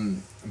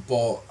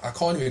 But I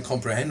can't even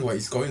comprehend what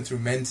he's going through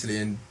mentally,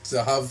 and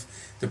to have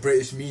the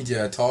British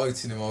media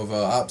targeting him over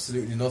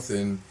absolutely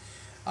nothing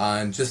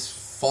and just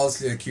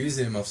falsely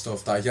accusing him of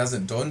stuff that he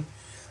hasn't done.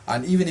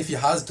 And even if he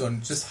has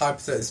done, just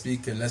hypothetically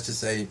speaking, let's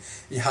just say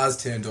he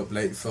has turned up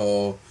late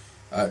for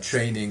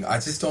training, I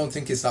just don't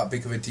think it's that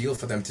big of a deal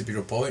for them to be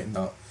reporting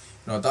that.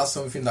 That's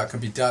something that can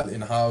be dealt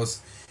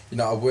in-house.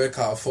 I work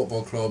at a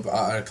football club,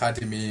 at an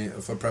academy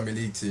for a Premier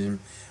League team,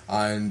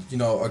 and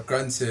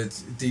granted,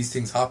 these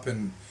things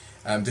happen.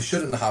 They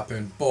shouldn't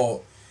happen,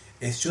 but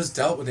it's just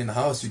dealt with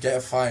in-house. You get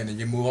a fine and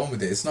you move on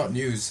with it. It's not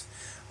news.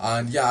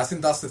 And yeah, I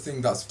think that's the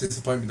thing that's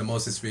disappointed me the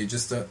most this week,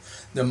 just the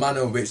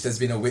manner in which there's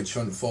been a witch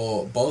hunt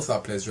for both our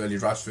players, really,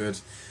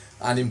 Rashford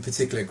and in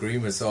particular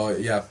Greenwood. So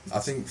yeah, I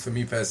think for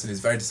me personally,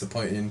 it's very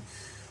disappointing.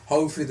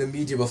 Hopefully the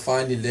media will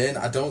finally learn.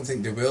 I don't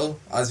think they will.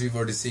 As we've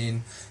already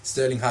seen,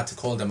 Sterling had to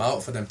call them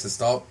out for them to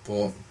stop,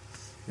 but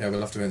yeah,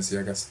 we'll have to wait and see,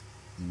 I guess.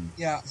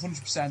 Yeah,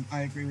 100%.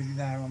 I agree with you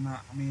there on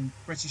that. I mean,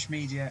 British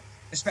media,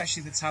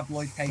 especially the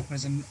tabloid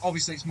papers, and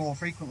obviously it's more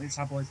frequently the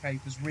tabloid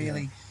papers,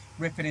 really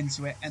ripping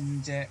into it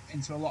and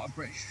into a lot of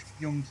British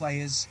young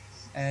players.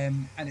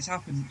 And it's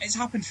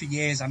happened for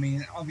years. I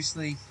mean,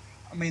 obviously,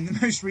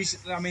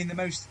 the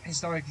most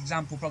historic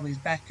example probably is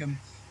Beckham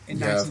in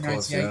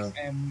 1998,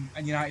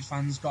 and United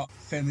fans got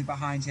firmly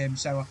behind him.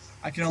 So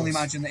I can only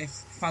imagine that if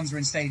fans were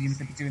in stadiums,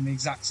 they'd be doing the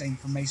exact same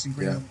from Mason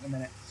Greenwood at the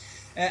minute.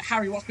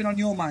 Harry, what's been on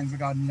your mind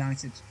regarding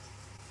United?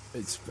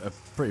 It's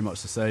pretty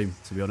much the same,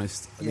 to be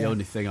honest. The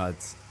only thing I'd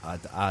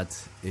add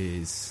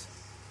is,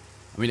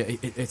 I mean,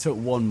 it took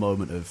one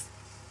moment of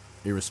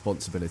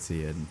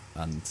irresponsibility and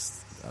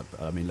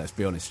I mean, let's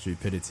be honest,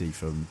 stupidity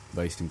from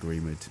Mason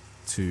Greenwood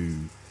to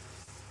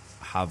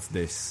have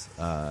this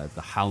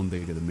the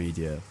hounding of the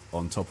media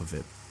on top of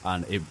it,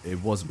 and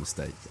it was a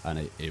mistake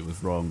and it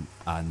was wrong,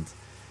 and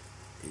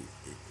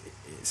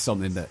it's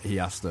something that he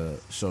has to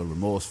show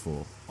remorse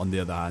for. On the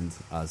other hand,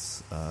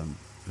 as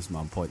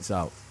Usman points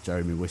out,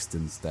 Jeremy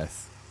Wiston's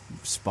death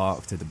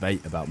sparked a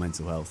debate about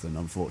mental health, and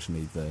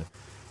unfortunately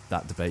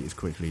that debate is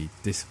quickly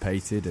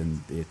dissipated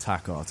and the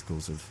attack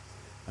articles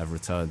have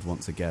returned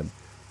once again.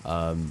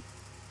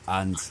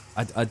 And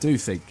I do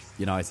think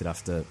United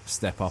have to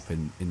step up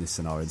in this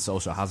scenario. And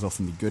Solskjaer has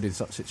often been good in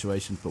such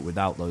situations, but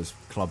without those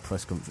club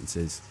press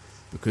conferences,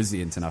 because of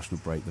the international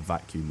break, the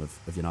vacuum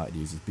of United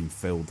news has been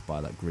filled by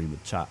that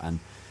Greenwood chat. And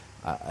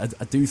I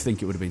do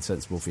think it would have been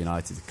sensible for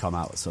United to come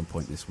out at some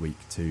point this week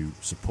to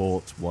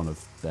support one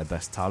of their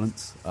best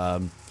talents.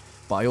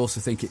 But I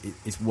also think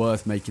it's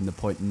worth making the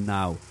point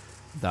now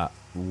that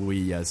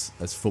we as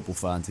football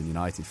fans and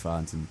United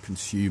fans and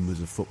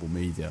consumers of football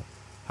media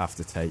have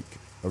to take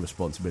a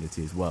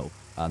responsibility as well.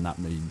 And that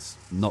means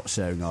not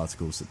sharing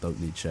articles that don't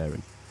need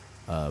sharing,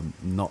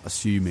 not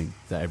assuming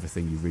that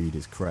everything you read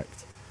is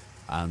correct.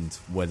 And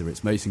whether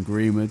it's Mason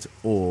Greenwood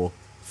or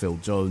Phil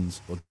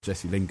Jones or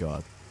Jesse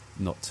Lingard,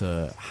 not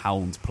to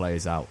hound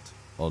players out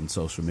on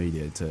social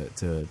media,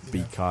 to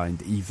be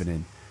kind even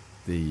in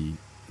the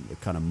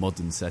kind of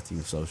modern setting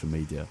of social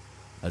media,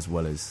 as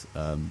well as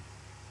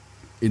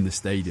in the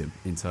stadium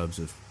in terms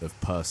of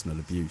personal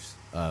abuse.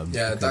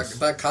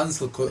 That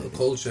cancel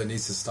culture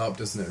needs to stop,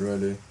 doesn't it,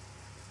 really?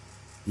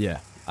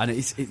 Yeah, and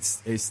it's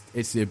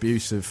the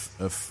abuse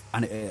of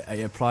and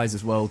it applies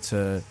as well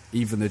to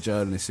even the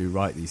journalists who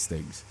write these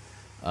things.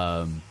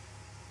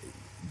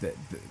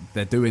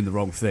 They're doing the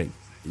wrong thing,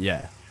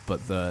 yeah,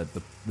 but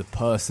the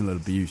personal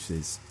abuse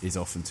is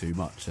often too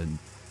much, and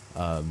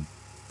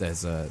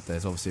there's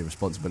obviously a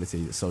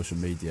responsibility that social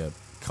media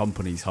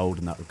companies hold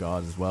in that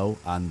regard as well,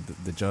 and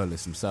the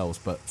journalists themselves.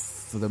 But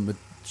for the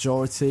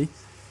majority,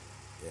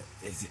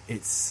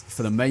 it's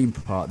for the main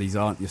part, these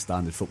aren't your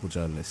standard football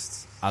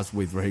journalists. As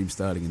with Raheem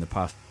Sterling in the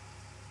past,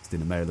 in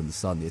the Mail and the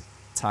Sun, the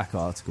attack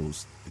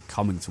articles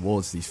coming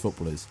towards these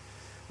footballers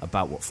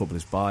about what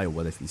footballers buy or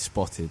whether they've been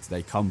spotted,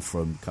 they come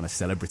from kind of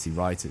celebrity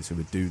writers who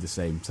would do the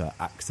same to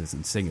actors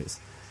and singers.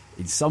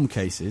 In some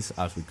cases,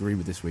 as with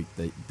Greenwood this week,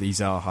 these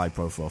are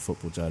high-profile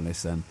football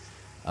journalists, and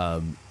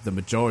the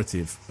majority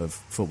of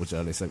football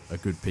journalists are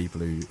good people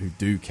who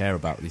do care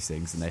about these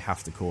things, and they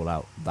have to call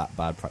out that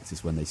bad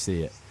practice when they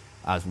see it,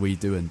 as we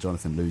do, and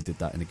Jonathan Liew did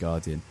that in The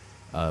Guardian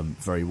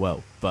very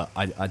well. But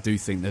I do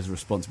think there's a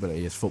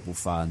responsibility as football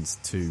fans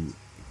to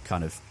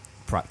kind of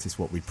practice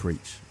what we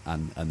preach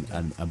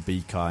and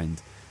be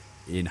kind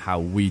in how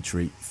we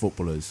treat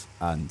footballers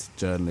and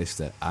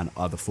journalists and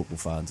other football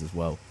fans as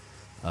well.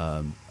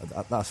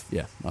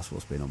 That's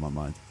what's been on my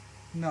mind.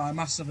 No, I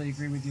massively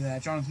agree with you there.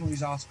 Jonathan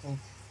Liew's article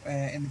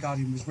in The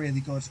Guardian was really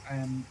good.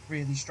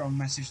 Really strong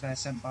message there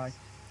sent by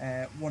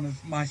one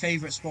of my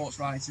favourite sports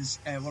writers,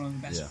 one of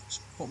the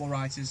best football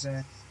writers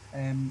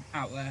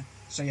out there.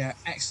 So yeah,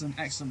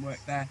 excellent work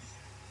there.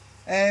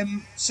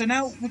 So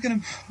now we're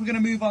gonna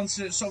move on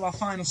to sort of our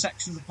final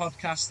section of the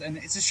podcast, and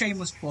it's a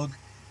shameless plug.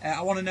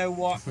 I want to know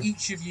what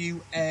each of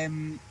you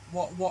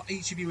what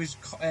each of you is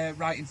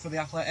writing for the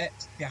Athletic.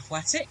 Not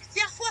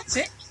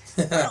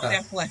the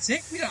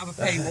Athletic. We don't have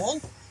a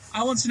paywall.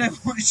 I want to know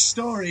what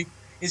story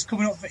is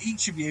coming up for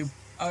each of you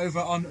over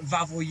on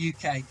Vavel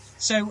UK.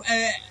 So,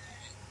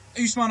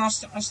 Usman,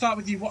 I'll start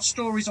with you. What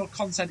stories or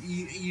content are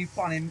you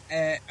planning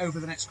over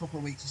the next couple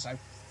of weeks or so?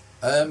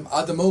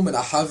 At the moment,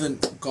 I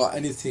haven't got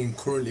anything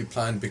currently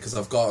planned because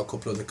I've got a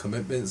couple of the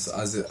commitments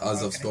as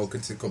I've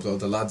spoken to a couple of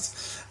the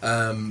lads.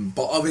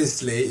 But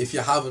obviously, if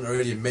you haven't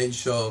already, make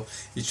sure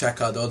you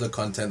check out the other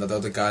content that the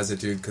other guys are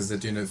doing, because they're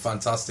doing a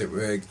fantastic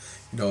work.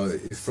 You know,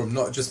 from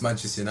not just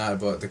Manchester United,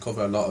 but they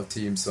cover a lot of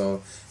teams.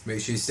 So make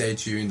sure you stay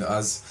tuned,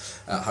 as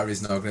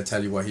Harry's now going to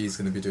tell you what he's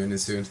going to be doing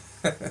soon.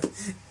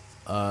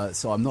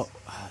 So I'm not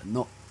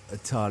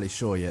entirely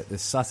sure yet.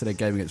 This Saturday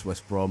game against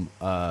West Brom,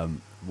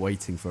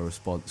 waiting for a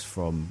response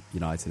from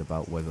United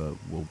about whether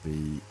we'll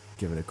be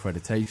given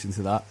accreditation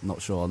to that.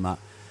 Not sure on that.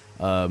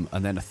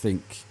 And then I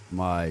think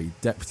my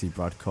deputy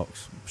Brad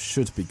Cox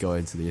should be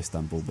going to the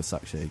Istanbul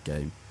Başakşehir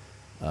game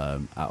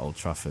at Old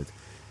Trafford.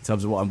 In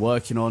terms of what I'm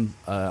working on,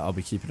 I'll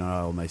be keeping an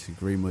eye on Mason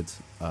Greenwood,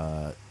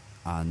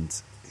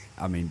 and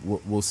I mean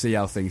we'll see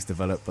how things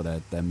develop,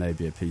 but there may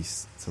be a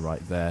piece to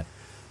write there.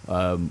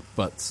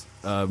 But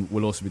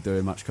we'll also be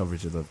doing match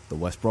coverage of the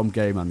West Brom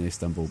game and the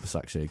Istanbul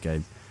Başakşehir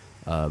game.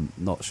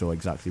 Not sure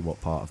exactly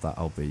what part of that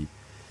I'll be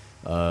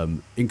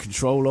in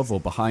control of or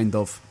behind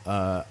of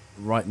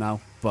right now,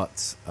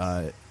 but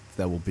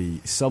there will be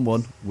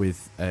someone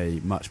with a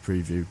match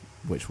preview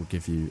which will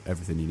give you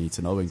everything you need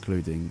to know,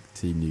 including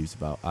team news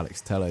about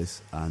Alex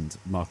Telles and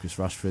Marcus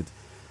Rashford.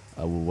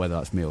 Whether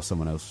that's me or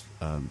someone else,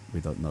 we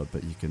don't know,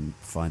 but you can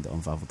find it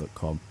on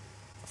vavel.com/EN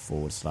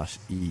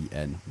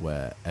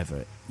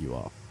wherever you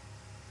are.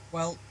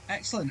 Well,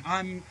 excellent.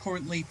 I'm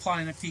currently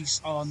planning a piece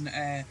on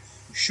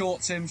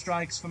short-term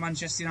strikers for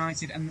Manchester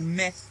United and the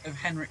myth of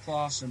Henrik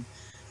Larsson.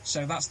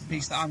 So that's the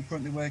piece that I'm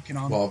currently working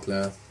on. Well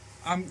player.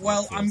 I'm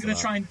going to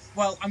try and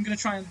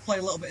play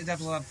a little bit of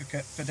devil's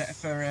advocate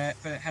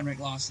for Henrik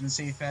Larsson and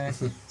see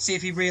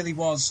if he really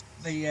was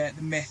the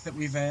myth that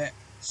we've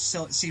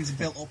seems to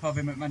built up of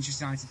him at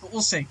Manchester United. But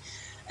we'll see.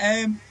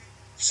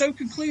 So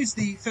concludes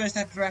the first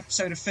ever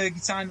episode of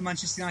Fergie Time, the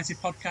Manchester United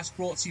podcast,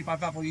 brought to you by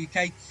Vavel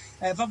UK.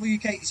 Vavel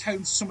UK is home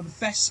to some of the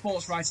best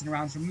sports writing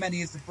around from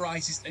many of the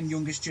brightest and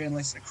youngest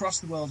journalists across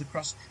the world,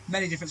 across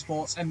many different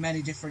sports and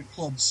many different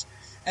clubs.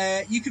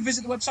 You can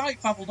visit the website,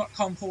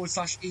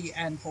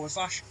 vavel.com/EN/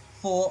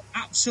 for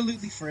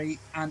absolutely free,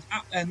 and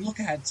look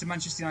ahead to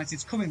Manchester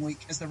United's coming week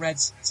as the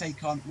Reds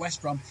take on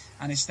West Brom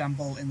and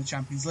Istanbul in the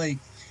Champions League.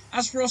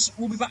 As for us,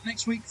 we'll be back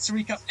next week to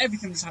recap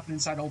everything that's happened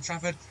inside Old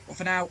Trafford. But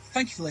for now,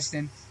 thank you for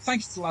listening.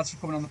 Thank you to the lads for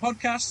coming on the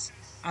podcast.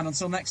 And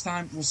until next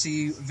time, we'll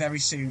see you very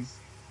soon.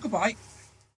 Goodbye.